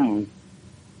for me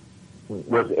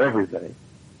was everything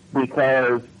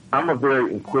because I'm a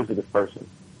very inquisitive person.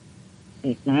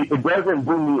 It doesn't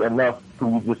do me enough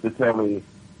for you just to tell me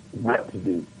what to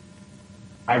do.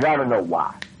 I gotta know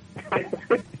why.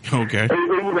 Okay.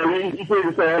 You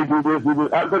can't say, hey, do this.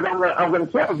 Because I'm going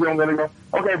to challenge you. I'm going to go,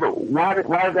 okay, but why does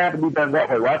it have to be done that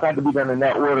way? Why does it have to be done in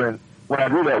that order? And when I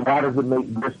do that, why does it make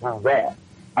this and that?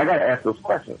 I got to ask those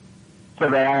questions so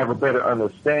that I have a better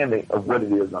understanding of what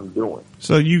it is I'm doing.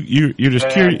 So you're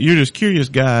just curious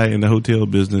guy in the hotel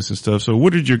business and stuff. So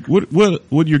what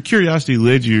your curiosity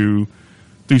led you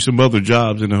through some other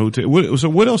jobs in the hotel? So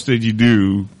what else did you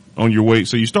do on your way?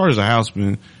 So you started as a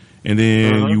houseman. And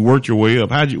then you worked your way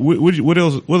up. What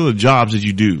else? What other jobs did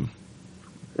you do?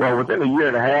 Well, within a year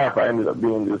and a half, I ended up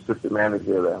being the assistant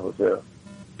manager of that hotel.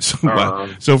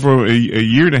 So for a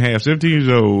year and a half, 17 years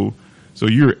old, so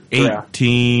you're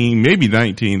 18, maybe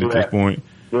 19 at this point.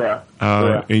 Yeah.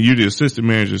 And you're the assistant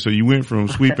manager. So you went from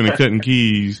sweeping and cutting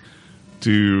keys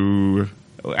to,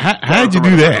 how did you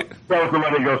do that? Tell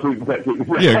somebody to go sweep and cut keys.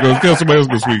 Yeah, go tell somebody else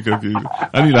to go sweep and cut keys.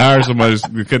 I need to hire somebody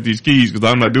to cut these keys because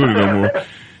I'm not doing it no more.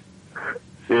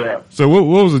 Yeah. So what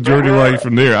was the journey like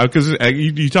from there? Because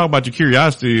you talk about your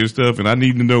curiosity and stuff, and I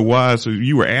need to know why. So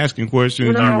you were asking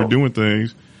questions, you were doing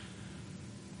things.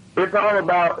 It's all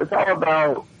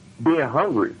about being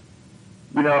hungry.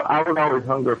 You know, I was always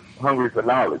hungry for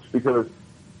knowledge because,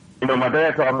 you know, my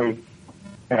dad taught me,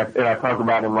 and I talk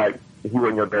about him like he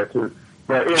wasn't your dad too.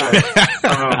 But anyway,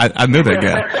 I know that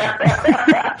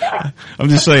guy. I'm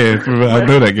just saying, I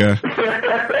know that guy.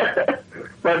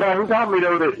 But no, he taught me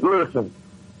though that, listen,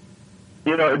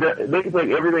 you know, they can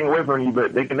take everything away from you,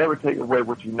 but they can never take away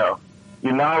what you know.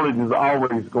 Your knowledge is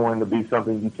always going to be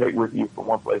something you take with you from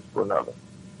one place to another.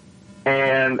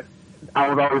 And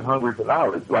I was always hungry for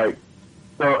knowledge. Like,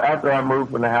 so after I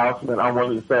moved from the house, then I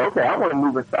wanted to say, okay, I want to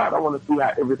move inside. I want to see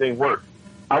how everything works.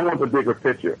 I want the bigger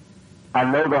picture. I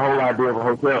know the whole idea of a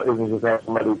hotel isn't just have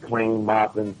somebody clean,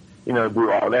 mop, and, you know,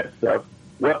 do all that stuff.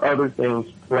 What other things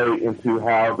play into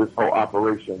how this whole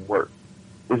operation works?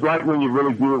 It's like when you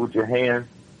really do it with your hands,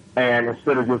 and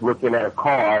instead of just looking at a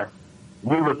car,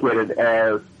 you look at it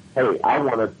as, hey, I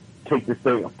want to take this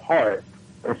thing apart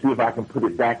and see if I can put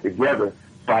it back together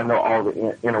so I know all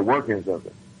the inner workings of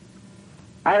it.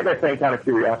 I had that same kind of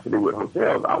curiosity with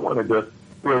hotels. I wanted to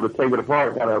be able to take it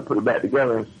apart, kind of put it back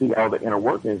together and see all the inner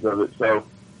workings of it. So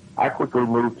I quickly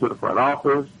moved to the front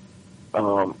office.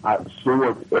 I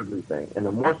absorbed everything. And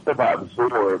the more stuff I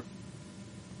absorbed,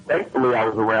 thankfully I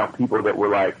was around people that were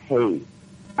like, hey,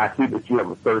 I see that you have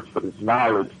a thirst for this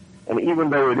knowledge. And even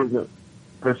though it isn't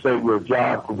per se your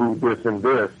job to do this and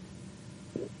this,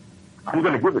 I'm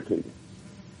going to give it to you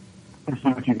and see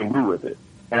what you can do with it.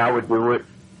 And I would do it.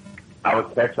 I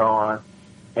would catch on,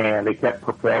 and they kept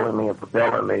propelling me.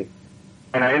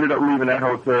 And I ended up leaving that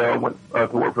hotel, went to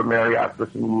work for Marriott for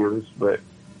some years, but,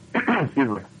 excuse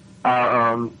me,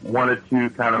 I wanted to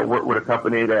kind of work with a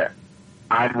company that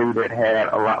I knew that had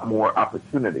a lot more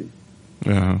opportunities.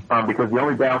 Because the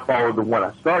only downfall of the one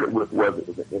I started with was it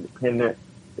was an independent.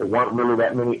 There weren't really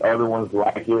that many other ones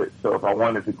like it. So if I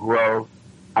wanted to grow,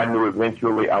 I knew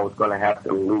eventually I was going to have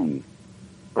to leave.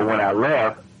 But when I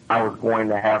left, I was going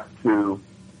to have to,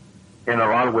 in a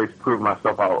lot of ways, prove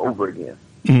myself all over again.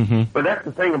 Mm-hmm. But that's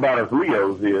the thing about us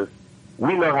Leos is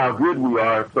we know how good we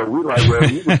are, so we like,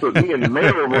 well, you can put me in the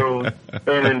mail room,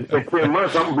 and in 10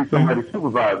 months, I'm going to be somebody's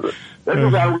supervisor. That's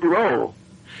just how we roll.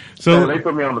 So they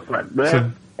put me on the front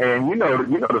desk, and you know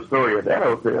the story of that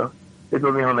hotel. They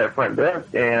put me on that front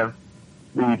desk, and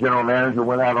the general manager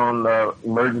went out on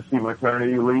emergency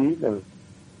maternity leave, and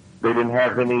they didn't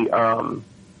have any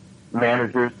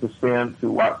managers to send to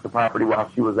watch the property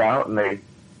while she was out, and they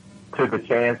took a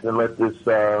chance and let this,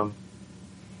 God,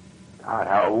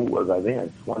 how old was I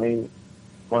then? 20,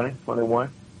 21?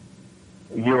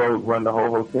 Year-old run the whole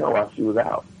hotel while she was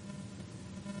out.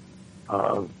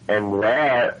 And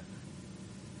that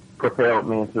propelled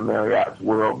me into Marriott's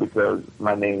world because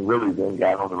my name really then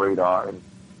got on the radar and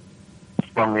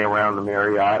spun me around the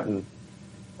Marriott and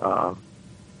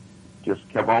just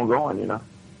kept on going, you know.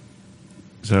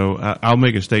 So I'll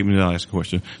make a statement and I'll ask a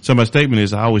question. So my statement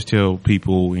is I always tell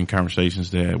people in conversations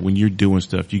that when you're doing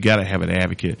stuff, you got to have an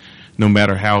advocate. No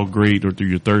matter how great or through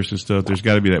your thirst and stuff, there's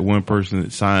got to be that one person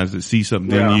that sees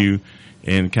something in you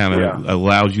and kind of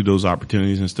allows you those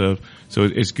opportunities and stuff. So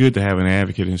it's good to have an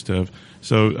advocate and stuff.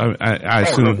 So I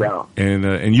assume,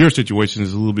 and your situation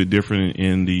is a little bit different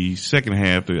in the second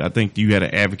half. I think you had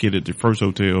an advocate at the first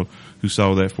hotel who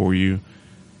saw that for you,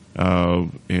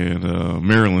 in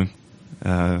Maryland.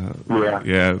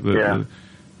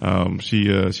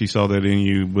 She saw that in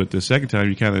you, but the second time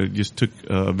you kind of just took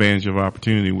advantage of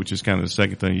opportunity, which is kind of the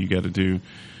second thing you got to do.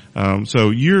 So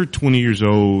you're 20 years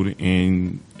old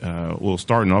and,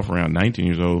 starting off around 19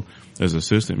 years old as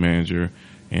assistant manager,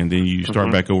 and then you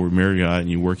start back over at Marriott and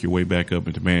you work your way back up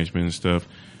into management and stuff.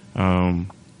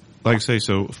 Like I say,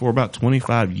 so for about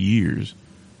 25 years,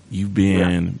 you've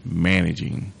been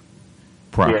managing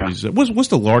properties. Yeah. What's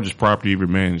the largest property you ever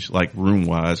managed, like room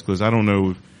wise? Because I don't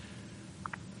know.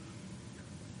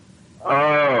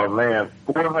 Oh man,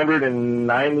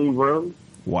 490 rooms.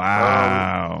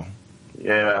 Wow.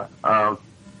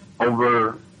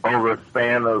 Over a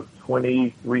span of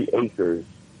 23 acres,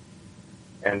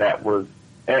 and that was.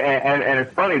 And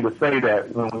it's funny to say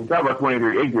that when we talk about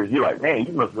 23 acres, you're like, man,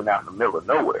 you must have been out in the middle of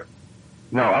nowhere.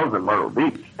 No, I was in Myrtle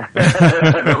Beach.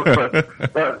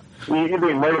 but you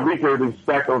think Myrtle Beach, everything's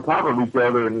stacked on top of each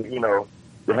other, and, you know,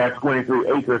 to have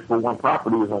 23 acres for one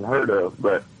property is unheard of.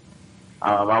 But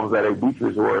I was at a beach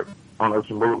resort on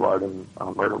Ocean Boulevard in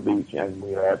Myrtle Beach, and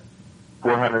we had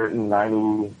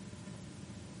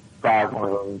 495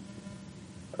 rooms,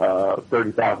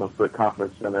 30,000-foot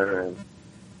conference center, and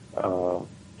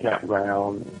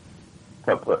campground,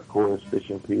 putt-putt course,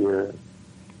 fishing pier,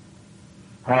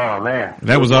 Oh man,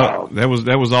 that was all. That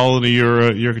was all under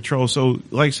your control. So,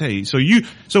 like, say, so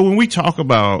when we talk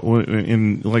about,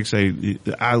 and like, say,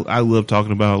 I love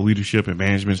talking about leadership and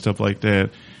management stuff like that,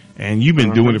 and you've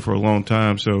been doing it for a long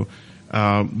time. So,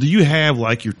 do you have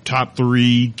like your top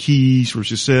 3 keys for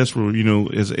success for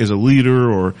as a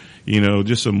leader, or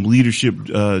just some leadership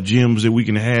gems that we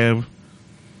can have?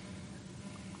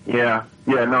 Yeah,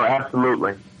 no,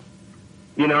 absolutely.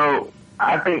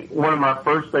 I think one of my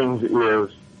first things is,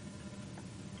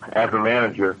 as a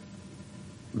manager,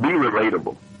 be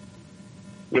relatable.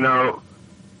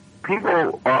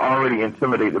 People are already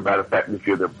intimidated by the fact that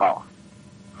you're their boss.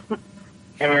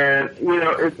 And,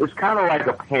 it's kind of like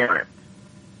a parent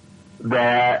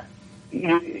that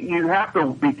you have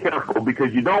to be careful,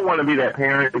 because you don't want to be that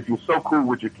parent if you're so cool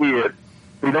with your kids,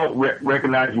 they don't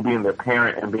recognize you being their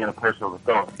parent and being a person of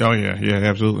authority. Oh, yeah,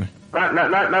 absolutely.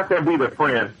 Not that be their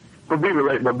friend. So be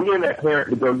relatable, but being that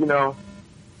parent to go,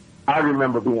 I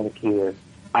remember being a kid.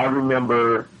 I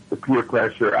remember the peer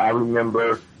pressure. I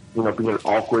remember, being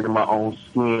awkward in my own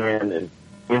skin and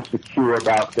insecure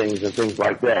about things and things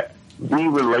like that. Be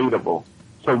relatable.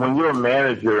 So when you're a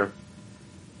manager,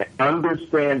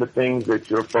 understand the things that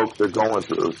your folks are going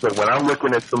through. So when I'm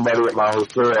looking at somebody at my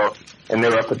hotel and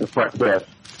they're up at the front desk,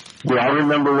 do I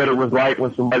remember what it was like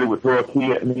when somebody would throw a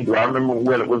key at me? Do I remember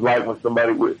what it was like when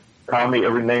somebody would call me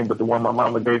every name but the one my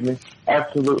mama gave me?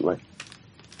 Absolutely.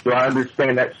 Do I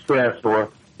understand that stress, or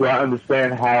do I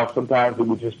understand how sometimes it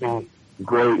would just be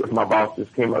great if my boss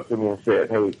just came up to me and said,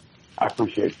 hey, I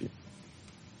appreciate you.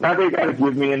 Not they got to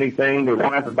give me anything. They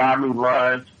don't have to buy me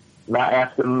lunch, not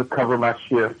asking them to cover my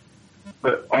shift.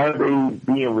 But are they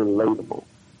being relatable?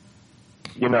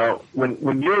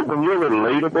 When you're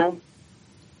relatable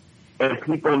and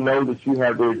people know that you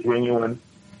have their genuine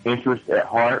interest at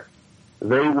heart,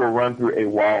 they will run through a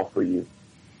wall for you.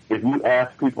 If you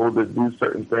ask people to do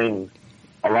certain things,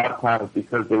 a lot of times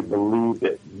because they believe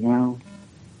that you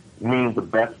mean the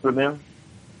best for them,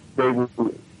 they will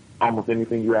do almost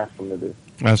anything you ask them to do.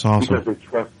 That's awesome.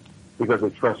 Because they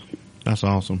trust you. That's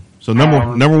awesome. So number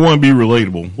 1, be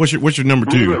relatable. What's your number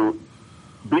 2?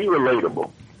 Be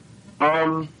relatable.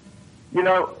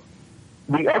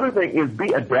 The other thing is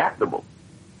be adaptable.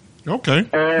 Okay.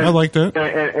 I like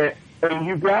that. And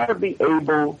you got to be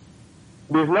able,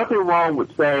 there's nothing wrong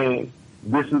with saying,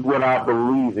 this is what I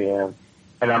believe in,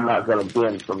 and I'm not going to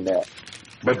bend from that.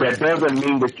 But that doesn't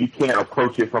mean that you can't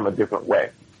approach it from a different way.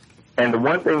 And the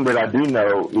one thing that I do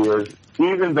know is,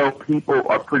 even though people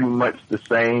are pretty much the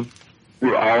same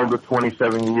through all the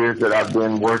 27 years that I've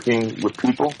been working with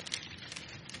people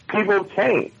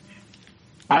change.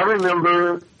 I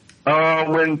remember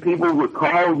when people would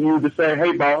call you to say,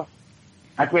 hey, boss,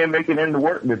 I can't make it into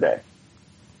work today.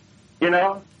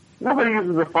 Nobody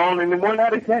uses a phone anymore.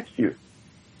 Now they text you.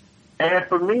 And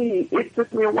for me, it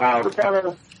took me a while to kind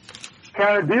of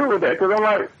deal with that, because I'm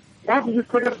like, why don't you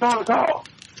just pick up the phone and call?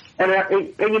 And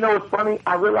it's funny,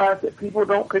 I realized that people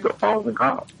don't pick up phones and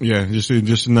call. Yeah,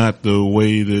 just not the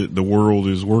way that the world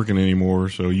is working anymore,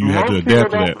 so you have to adapt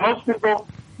to that. Most people,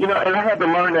 and I had to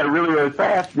learn that really, really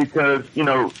fast, because,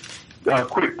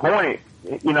 quick point,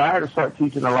 I had to start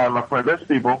teaching a lot of my front desk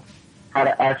people how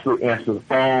to actually answer the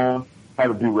phone, how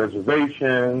to do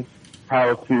reservations,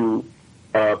 how to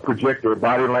project their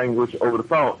body language over the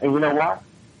phone. And you know why?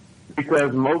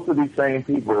 Because most of these same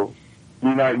people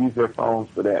do not use their phones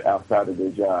for that outside of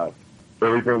their job.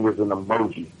 Everything is an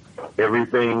emoji.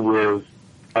 Everything is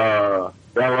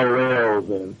LOLs,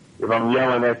 and if I'm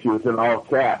yelling at you, it's in all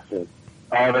caps and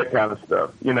all that kind of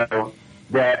stuff.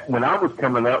 That when I was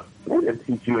coming up, they didn't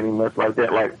teach you any much like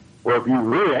that. Like, well, if you're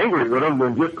really angry with them,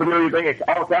 then just put everything in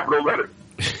all capital letters.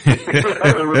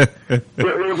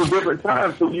 It was a different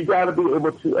time, so you got to be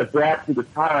able to adapt to the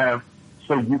time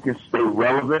so you can stay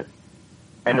relevant.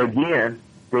 And again,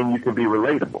 then you can be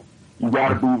relatable. You got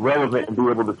to be relevant and be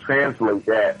able to translate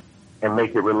that and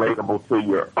make it relatable to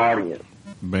your audience.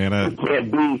 Man, it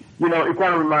can't be, it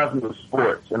kind of reminds me of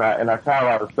sports, and I tie a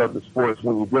lot of stuff to sports.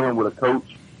 When you're dealing with a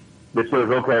coach that says,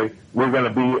 okay, we're going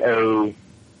to be a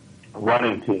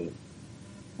running team.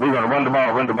 We're going to run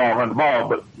the ball,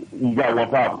 but you got one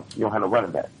problem. You don't have no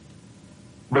running back.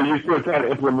 But you're still trying to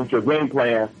implement your game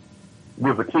plan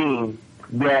with a team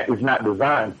that is not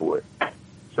designed for it.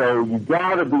 So you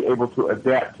got to be able to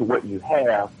adapt to what you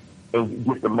have and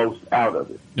get the most out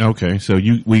of it. Okay, so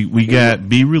we got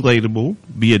be relatable,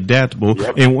 be adaptable,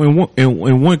 yep. and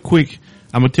one quick.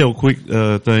 I'm gonna tell a quick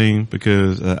thing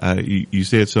because you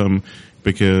said something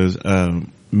because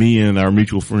me and our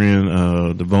mutual friend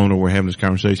Devona were having this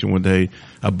conversation one day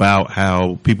about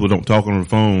how people don't talk on the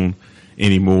phone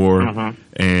anymore.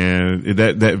 Mm-hmm. And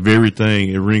that very thing,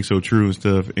 it rings so true and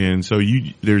stuff. And so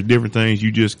there's different things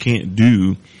you just can't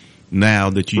do now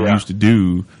that you used to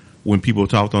do when people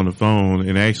talked on the phone.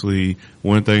 And actually,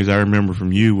 one of the things I remember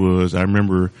from you was I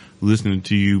remember listening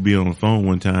to you be on the phone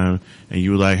one time, and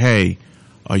you were like, "Hey,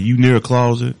 are you near a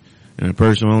closet?" And the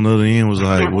person on the other end was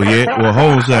like, "Well, yeah. Well,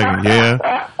 hold a second, yeah.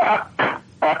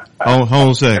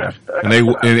 Hold a second." And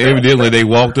evidently they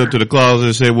walked up to the closet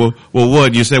and said, "Well, what?"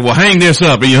 And you said, "Well, hang this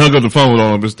up," and you hung up the phone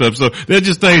on them and stuff. So they're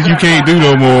just things you can't do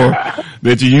no more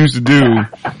that you used to do.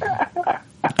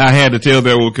 I had to tell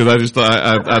that one because I just thought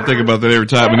I think about that every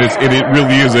time, and it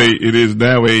really is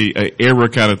now a era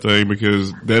kind of thing,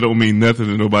 because that don't mean nothing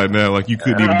to nobody now. Like, you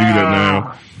couldn't even do that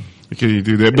now. You can't even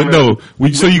do that. But no,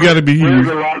 so you got to be. There's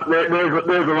a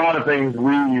lot of things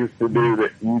we used to do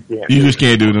that you can't. You just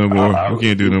can't do no more. You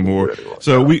can't do no more.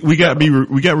 So we got to be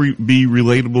be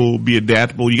relatable, be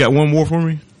adaptable. You got one more for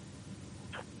me?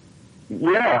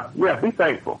 Yeah. Be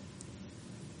thankful.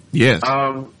 Yes.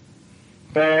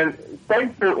 And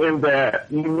thankful in that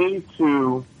you need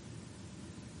to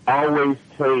always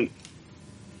take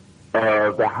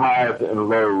the highs and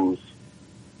lows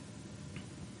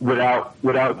without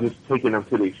just taking them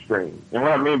to the extreme. And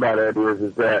what I mean by that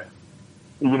is that,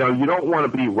 you don't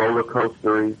want to be roller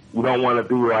coastery. You don't want to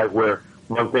be like where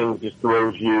one thing just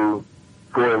throws you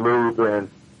for a loop and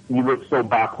you look so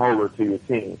bipolar to your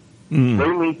team. Mm.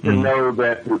 They need to know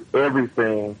that through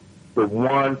everything, the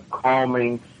one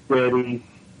calming, steady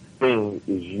thing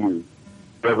is you.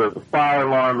 Whether the fire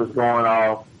alarm is going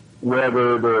off,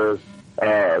 whether there's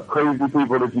crazy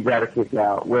people that you got to kick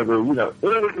out, whether,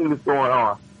 anything that's going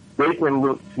on, they can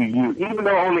look to you. Even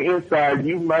though on the inside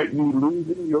you might be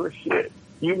losing your shit.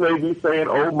 You may be saying,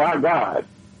 "Oh my God."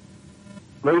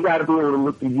 They got to be able to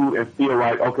look to you and feel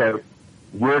like, okay,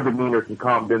 your demeanor can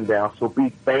calm them down. So be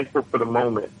thankful for the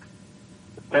moment.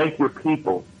 Thank your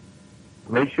people.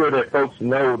 Make sure that folks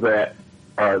know that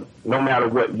no matter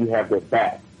what, you have their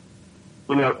back.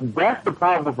 That's the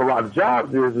problem with a lot of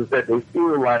jobs is that they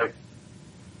feel like,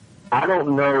 I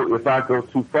don't know if I go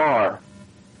too far,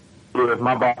 if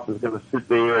my boss is going to sit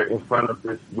there in front of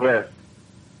this guest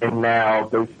and now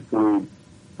basically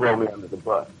throw me under the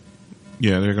bus.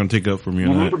 Yeah, they're going to take up for me.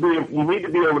 You need to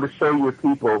be able to show your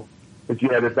people that you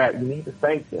have their back. You need to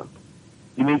thank them.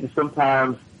 You need to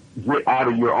sometimes get out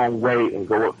of your own way and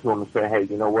go up to them and say, "Hey,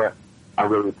 you know what? I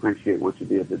really appreciate what you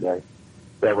did today."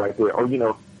 That right there. Or, be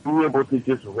able to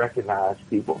just recognize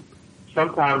people.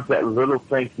 Sometimes that little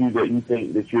thank you that you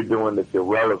think that you're doing that's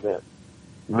irrelevant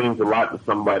means a lot to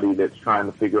somebody that's trying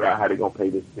to figure out how they're going to pay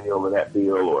this bill or that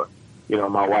bill, or,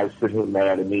 my wife's sitting here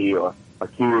mad at me, or a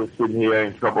kid is sitting here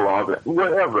in trouble, all that.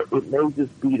 Whatever. It may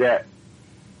just be that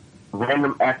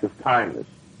random act of kindness.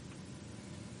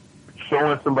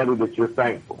 Showing somebody that you're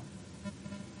thankful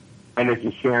and that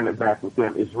you're sharing it back with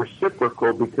them is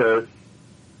reciprocal, because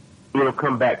it'll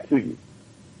come back to you.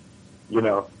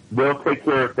 They'll take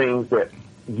care of things that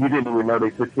you didn't even know they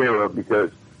took care of,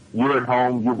 because you're at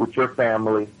home, you're with your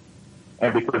family,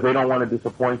 and because they don't want to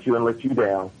disappoint you and let you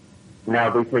down, now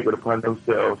they take it upon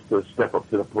themselves to step up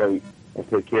to the plate and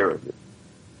take care of it.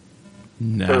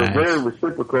 Nice. So it's very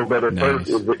reciprocal, but at first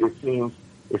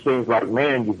it seems like,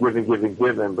 man, you're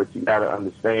giving, but you got to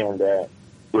understand that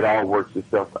it all works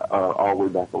itself all the way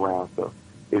back around. So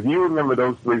if you remember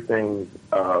those three things,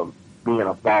 being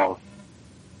a boss,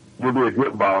 you'll be a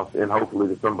good boss, and hopefully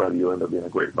to somebody you'll end up being a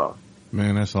great boss.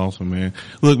 Man, that's awesome, man.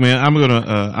 Look, man, I'm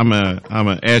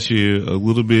gonna ask you a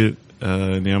little bit,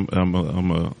 and then I'm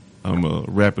gonna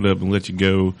wrap it up and let you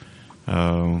go,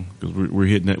 because we're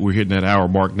hitting that hour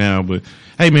mark now. But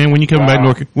hey, man, when you come back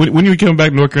when you come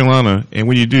back to North Carolina, and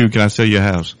when you do, can I sell your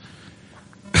house?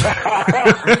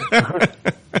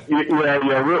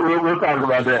 Yeah, we'll talk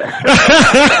about that.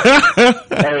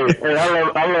 hey,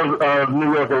 I love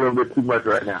New York a little bit too much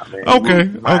right now, man. Okay.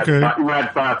 You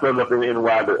might find something up in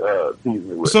NY to tease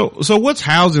me with. So what's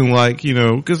housing like?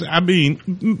 Because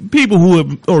people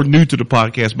who are new to the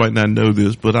podcast might not know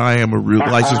this, but I am a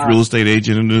licensed real estate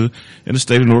agent in the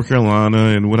state of North Carolina,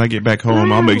 and when I get back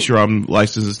home, I'll make sure I'm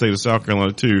licensed in the state of South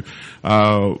Carolina too.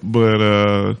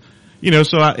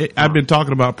 So I've been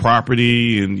talking about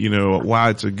property and, why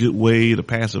it's a good way to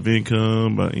passive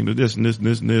income, this and this and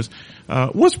this and this.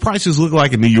 What's prices look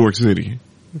like in New York City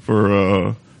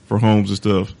for homes and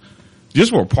stuff?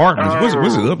 Just for apartments,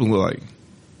 what's it up and look like?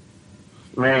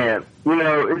 Man,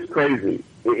 it's crazy.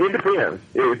 It depends.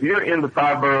 If you're in the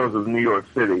 5 boroughs of New York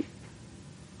City,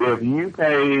 if you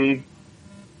pay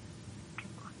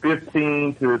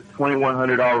 $1,500 to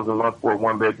 $2,100 a month for a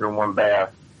 1-bedroom,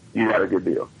 1-bath, you got a good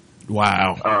deal.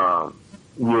 Wow.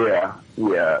 Yeah.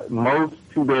 Yeah, most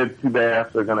 2-bed,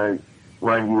 2-baths are going to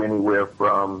run you anywhere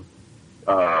from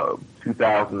 $2,000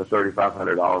 to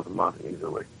 $3,500 a month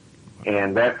easily,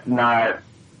 and that's not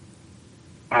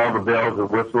all the bells and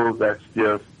whistles. That's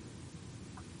just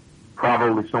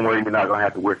probably somewhere you're not going to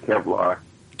have to wear Kevlar.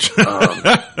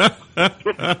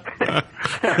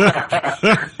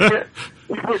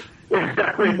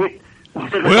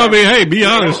 Well, I mean, hey, be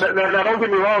honest. Now, don't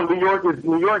get me wrong.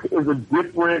 New York is a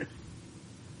different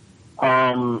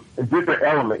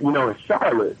element. You know, in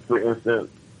Charlotte, for instance,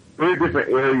 there are different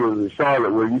areas in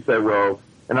Charlotte where you say, well,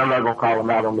 and I'm not going to call them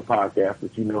out on the podcast,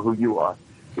 but you know who you are.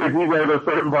 If you go to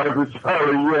certain parts of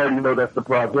Charlotte, you already know that's the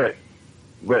project.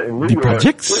 But in New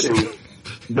York City,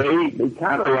 they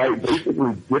kind of like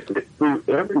basically dip it through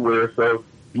everywhere. So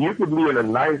you could be in a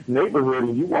nice neighborhood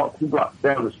and you walk 2 blocks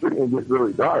down the street and it gets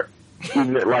really dark,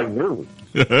 even at like noon.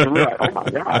 And you're like, oh my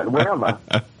God, where am I?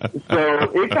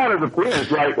 So it kind of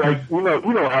depends. Like you know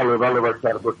where I live. I live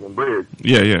outside of Brooklyn Bridge.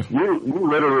 Yeah. You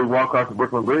literally walk across the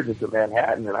Brooklyn Bridge into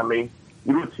Manhattan, and I mean,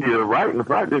 you look to your right and the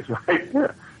project's right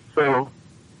there. So,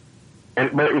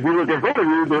 but if you look in front of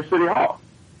you, there's City Hall.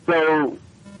 So,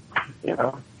 you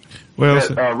know,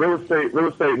 well, real estate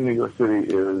in New York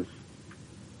City is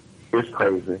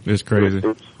crazy. It's crazy.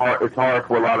 It's hard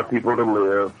for a lot of people to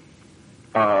live.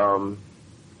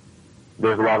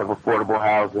 There's a lot of affordable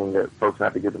housing that folks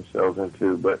have to get themselves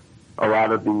into, but a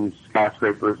lot of these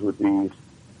skyscrapers with these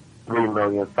 $3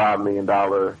 million, $5 million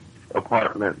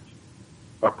apartments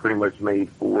are pretty much made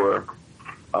for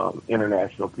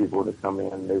international people to come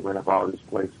in. They rent up all these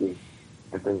places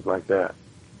and things like that.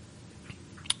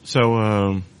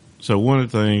 So one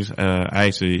of the things I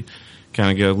actually kind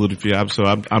of get a little few. So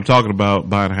I'm talking about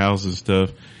buying houses and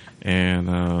stuff,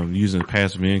 and using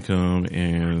passive income,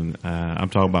 and I'm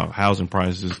talking about housing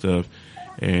prices and stuff.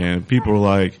 And people are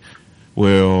like,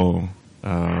 well,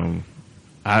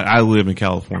 I live in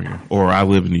California, or I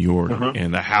live in New York,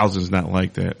 and the housing's not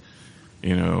like that,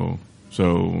 you know.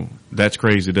 So that's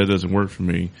crazy. That doesn't work for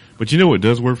me. But you know what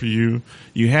does work for you?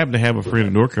 You happen to have a friend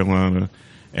in North Carolina,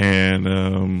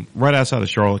 and right outside of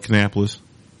Charlotte, Kannapolis.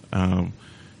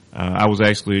 I was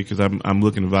actually, because I'm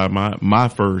looking to buy my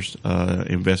first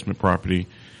investment property,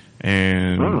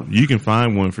 and you can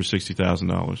find one for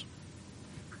 $60,000.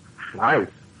 Nice.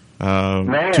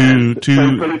 Man, so you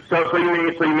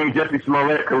mean Jesse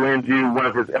Smollett could lend you one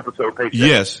of his episode paychecks?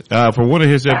 Yes, for one of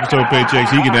his episode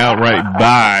paychecks, he can outright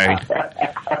buy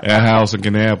a house in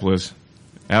Kannapolis,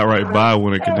 outright buy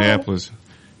one in Kannapolis.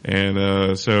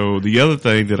 And so the other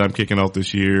thing that I'm kicking off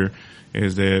this year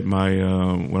is that my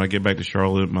when I get back to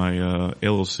Charlotte, my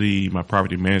LLC, my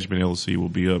property management LLC will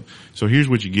be up. So here's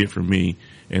what you get from me,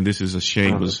 and this is a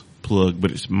shameless plug,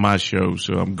 but it's my show,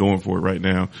 so I'm going for it right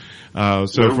now.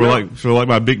 So for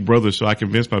my big brother, so I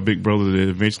convinced my big brother that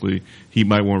eventually he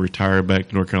might want to retire back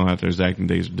to North Carolina after his acting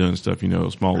days are done, stuff, you know,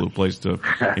 small little place stuff.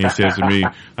 And he says to me,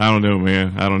 I don't know,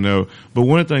 man, I don't know. But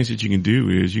one of the things that you can do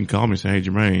is you can call me and say, hey,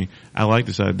 Jermaine, I like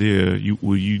this idea.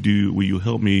 Will you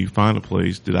help me find a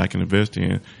place that I can invest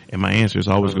in? And my answer is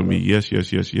always going to be yes,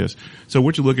 yes, yes, yes. So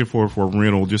what you're looking for a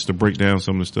rental, just to break down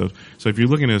some of the stuff. So if you're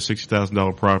looking at a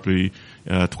 $60,000 property,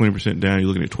 20% down, you're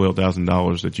looking at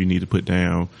 $12,000 that you need to put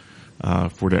down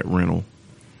for that rental.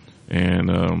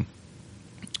 And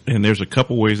there's a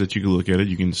couple ways that you can look at it.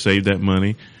 You can save that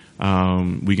money.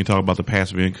 We can talk about the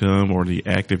passive income or the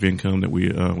active income that we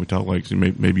talk like. So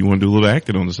maybe you want to do a little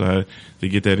active on the side to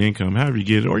get that income. However you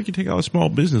get it, or you can take out a small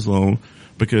business loan,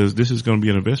 because this is going to be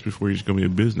an investment for you. It's going to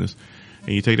be a business.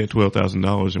 And you take that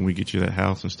 $12,000 and we get you that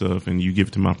house and stuff, and you give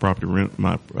it to my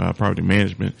property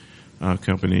management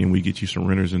company, and we get you some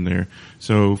renters in there.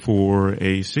 So for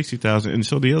a $60,000, and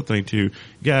so the other thing too,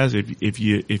 guys, if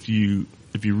you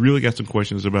really got some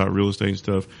questions about real estate and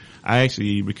stuff, I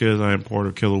actually, because I am part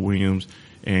of Keller Williams,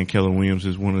 and Keller Williams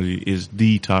is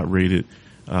the top rated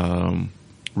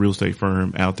real estate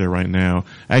firm out there right now.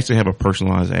 I actually have a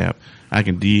personalized app. I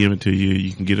can DM it to you.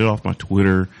 You can get it off my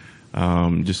Twitter.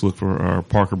 Just look for our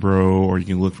Parker Bro, or you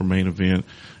can look for Main Event.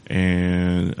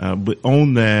 And but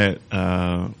on that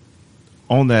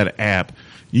app,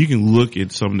 you can look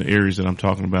at some of the areas that I'm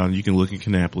talking about, and you can look at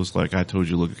Kannapolis, like I told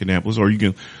you, look at Kannapolis, or you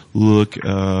can look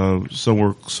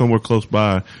somewhere close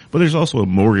by. But there's also a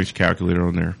mortgage calculator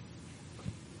on there.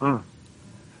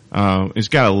 It's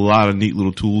got a lot of neat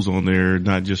little tools on there,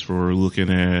 not just for looking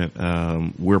at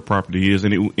where property is,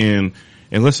 and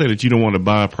let's say that you don't want to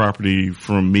buy a property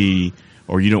from me,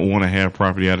 or you don't want to have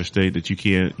property out of state that you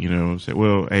can't, you know, say,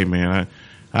 well, hey man,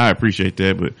 I appreciate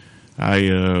that, but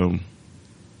I'd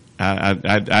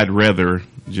rather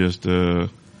just not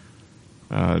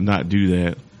do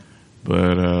that.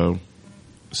 But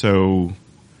so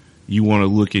you want to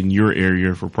look in your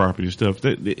area for property stuff.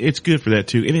 It's good for that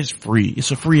too. And it's free.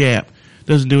 It's a free app.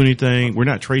 Doesn't do anything. We're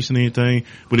not tracing anything.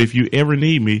 But if you ever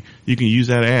need me, you can use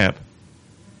that app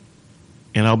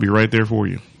and I'll be right there for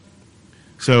you.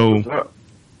 So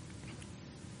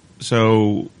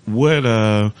what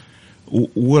I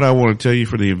want to tell you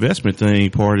for the investment thing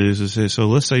part is so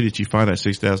let's say that you find that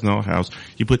 $6,000 house,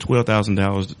 you put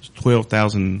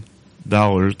 $12,000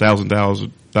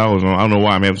 on. I don't know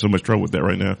why I'm having so much trouble with that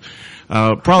right now.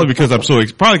 Probably because I'm so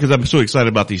excited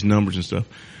about these numbers and stuff.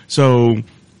 So,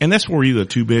 and that's for either a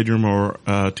 2-bedroom or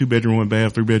 2-bedroom,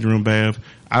 1-bath, 3-bedroom, bath.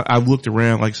 I've looked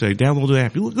around, like I say, download the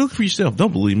app. Look for yourself.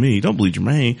 Don't believe me. Don't believe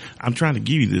Jermaine. I'm trying to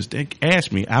give you this. Ask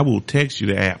me. I will text you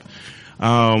the app.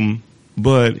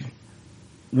 But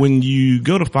when you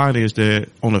go to finance that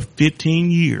on a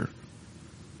 15 year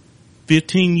at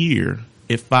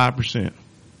 5%,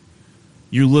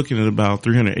 you're looking at about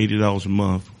 $380 a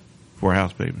month for a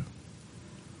house payment.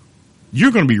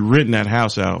 You're going to be renting that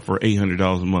house out for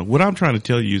 $800 a month. What I'm trying to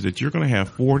tell you is that you're going to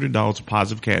have $400 of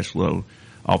positive cash flow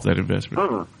off that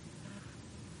investment.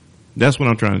 That's what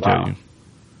I'm trying to tell you.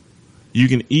 You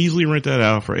can easily rent that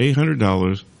out for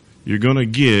 $800. You're going to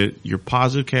get your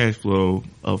positive cash flow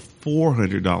of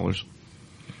 $400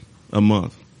 a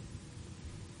month.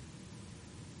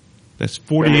 That's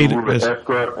 48. And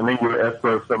then you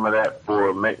escrow some of that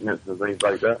for maintenance and things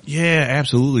like that. Yeah,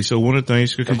 absolutely. So one of the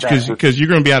things, because you're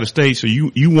going to be out of state, so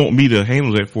you want me to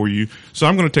handle that for you. So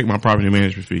I'm going to take my property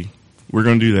management fee. We're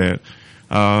going to do that.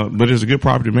 But as a good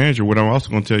property manager, what I'm also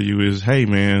going to tell you is, hey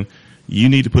man, you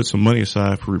need to put some money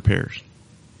aside for repairs.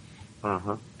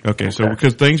 Okay, so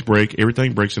because things break,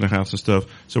 everything breaks in the house and stuff.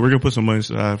 So we're going to put some money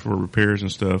aside for repairs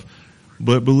and stuff.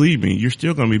 But believe me, you're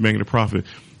still going to be making a profit.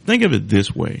 Think of it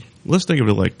this way. Let's think of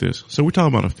it like this. So we're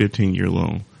talking about a 15-year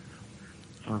loan.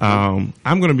 I'm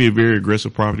going to be a very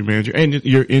aggressive property manager, and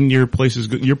your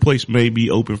place may be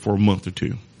open for a month or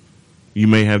two. You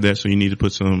may have that, so you need to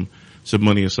put some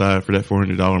money aside for that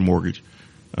 $400 mortgage,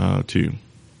 too.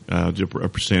 A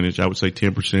percentage. I would say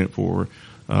 10% for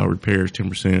repairs,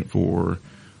 10%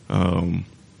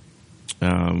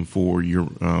 for your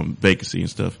vacancy and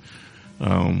stuff.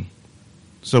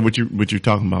 So what you're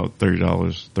talking about,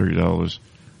 $30,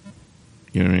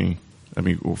 you know what I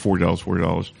mean? Or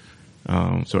 $40.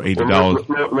 So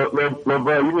 $80. Well,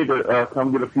 bro, you need to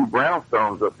come get a few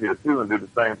brownstones up here too and do the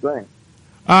same thing.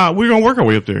 We're gonna work our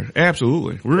way up there.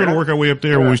 Absolutely, we're gonna work our way up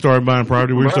there when we start buying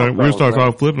property. We're gonna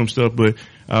start flipping them stuff. But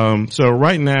so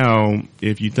right now,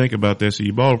 if you think about that, so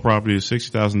you bought a property at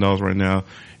 $60,000 right now.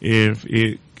 If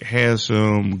it has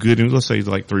some good, let's say it's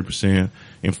like 3%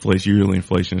 inflation, yearly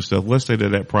inflation and stuff. Let's say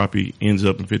that property ends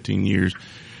up in 15 years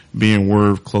being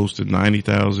worth close to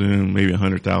 $90,000, maybe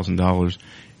 $100,000,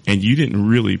 and you didn't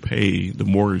really pay the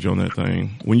mortgage on that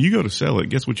thing. When you go to sell it,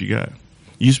 guess what you got?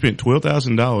 You spent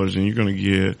 $12,000 and you're going to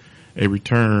get a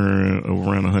return of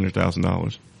around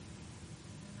 $100,000.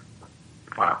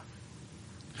 Wow.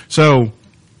 So,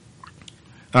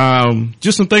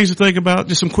 just some things to think about,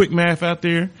 just some quick math out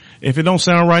there. If it don't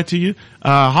sound right to you,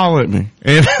 holler at me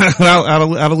and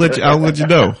I'll let you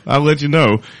know. I'll let you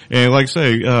know. And like I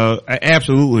say,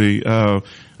 absolutely, I'm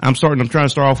trying to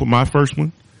start off with my first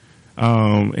one.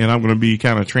 And I'm going to be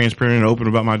kind of transparent and open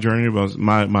about my journey, about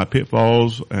my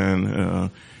pitfalls and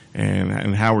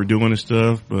how we're doing this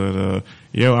stuff. But,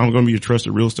 I'm going to be your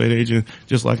trusted real estate agent,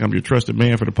 just like I'm your trusted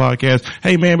man for the podcast.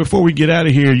 Hey man, before we get out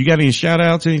of here, you got any shout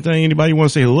outs, anything, anybody you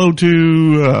want to say hello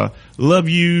to, love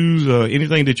yous,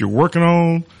 anything that you're working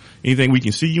on, anything we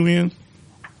can see you in?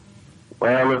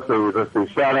 Well, let's see.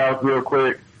 Shout outs real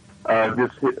quick.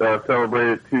 Just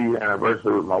celebrated 2-year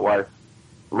anniversary with my wife,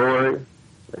 Lori.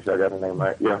 Make sure I got her name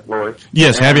right. Yeah, Lori.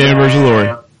 Yes, happy anniversary,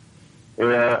 Lori.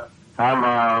 Yeah. Hi,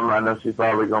 Mom. I know she's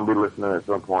probably going to be listening at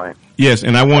some point. Yes,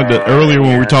 and I wanted to, earlier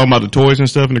when we were talking about the toys and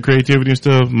stuff and the creativity and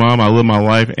stuff, Mom, I love my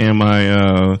life and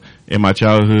my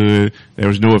childhood. There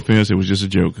was no offense. It was just a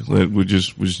joke. We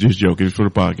just joking. It's for the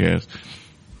podcast.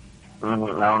 I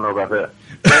don't know about that.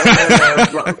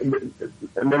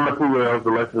 And then my 2 girls,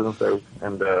 Alexis and Faith.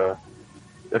 And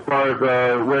as far as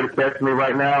where to catch me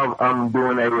right now, I'm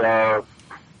doing a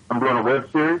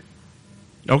web series.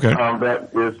 Okay. That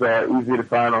is easy to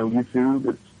find on YouTube.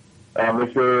 It's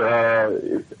make sure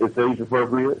it's age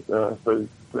appropriate, so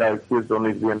kids don't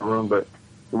need to be in the room. But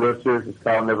the web series is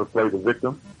called Never Play the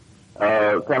Victim.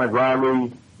 Kind of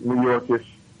grimy, New Yorkish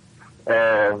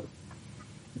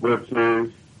web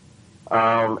series.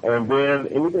 And then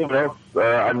anything else,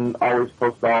 I always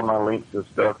post all my links and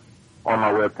stuff on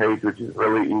my webpage, which is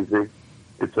really easy.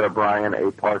 It's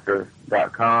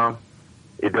BrianAParker.com.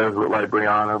 It does look like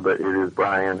Brianna, but it is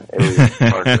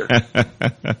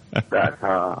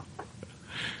BrianAParker.com.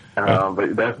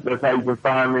 But that's how you can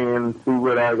find me and see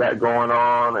what I got going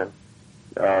on and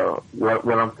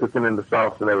when I'm cooking in the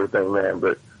sauce and everything, man.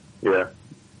 But yeah,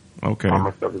 okay. All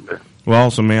my stuff is there. Well,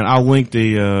 awesome, man. I'll link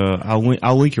I'll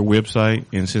link your website,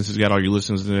 and since it's got all your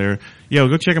listeners there,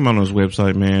 go check him out on his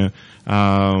website, man.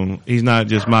 He's not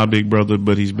just my big brother,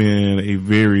 but he's been a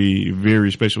very,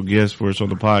 very special guest for us on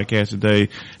the podcast today.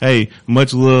 Hey,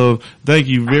 much love. Thank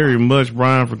you very much,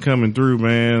 Brian, for coming through,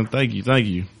 man. Thank you.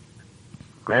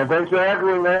 Man, thanks for having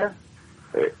me, man.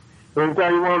 Hey,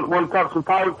 anytime you want to talk some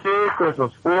politics or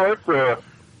some sports or,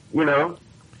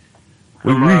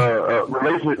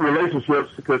 relationships,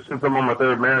 because since I'm on my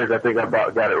third marriage, I think I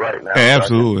about got it right now. Hey,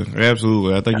 absolutely.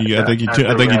 I think you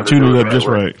tuned it up just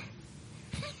right.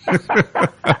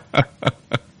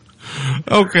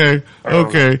 Okay.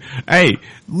 Hey,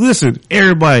 listen,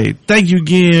 everybody, thank you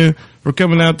again for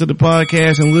coming out to the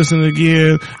podcast and listening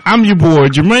again. I'm your boy,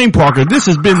 Jermaine Parker. This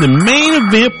has been the Main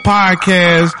Event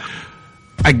Podcast.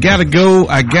 I gotta go.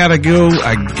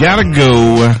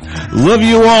 Love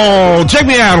you all. Check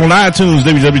me out on iTunes,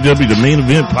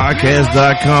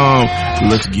 www.themaineventpodcast.com.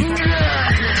 Let's get it.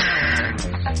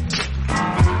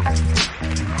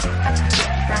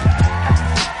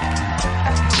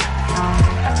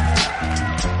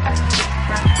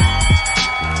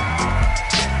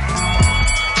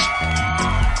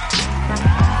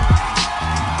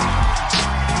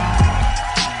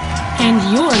 And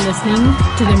you're listening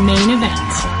to The Main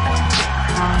Event.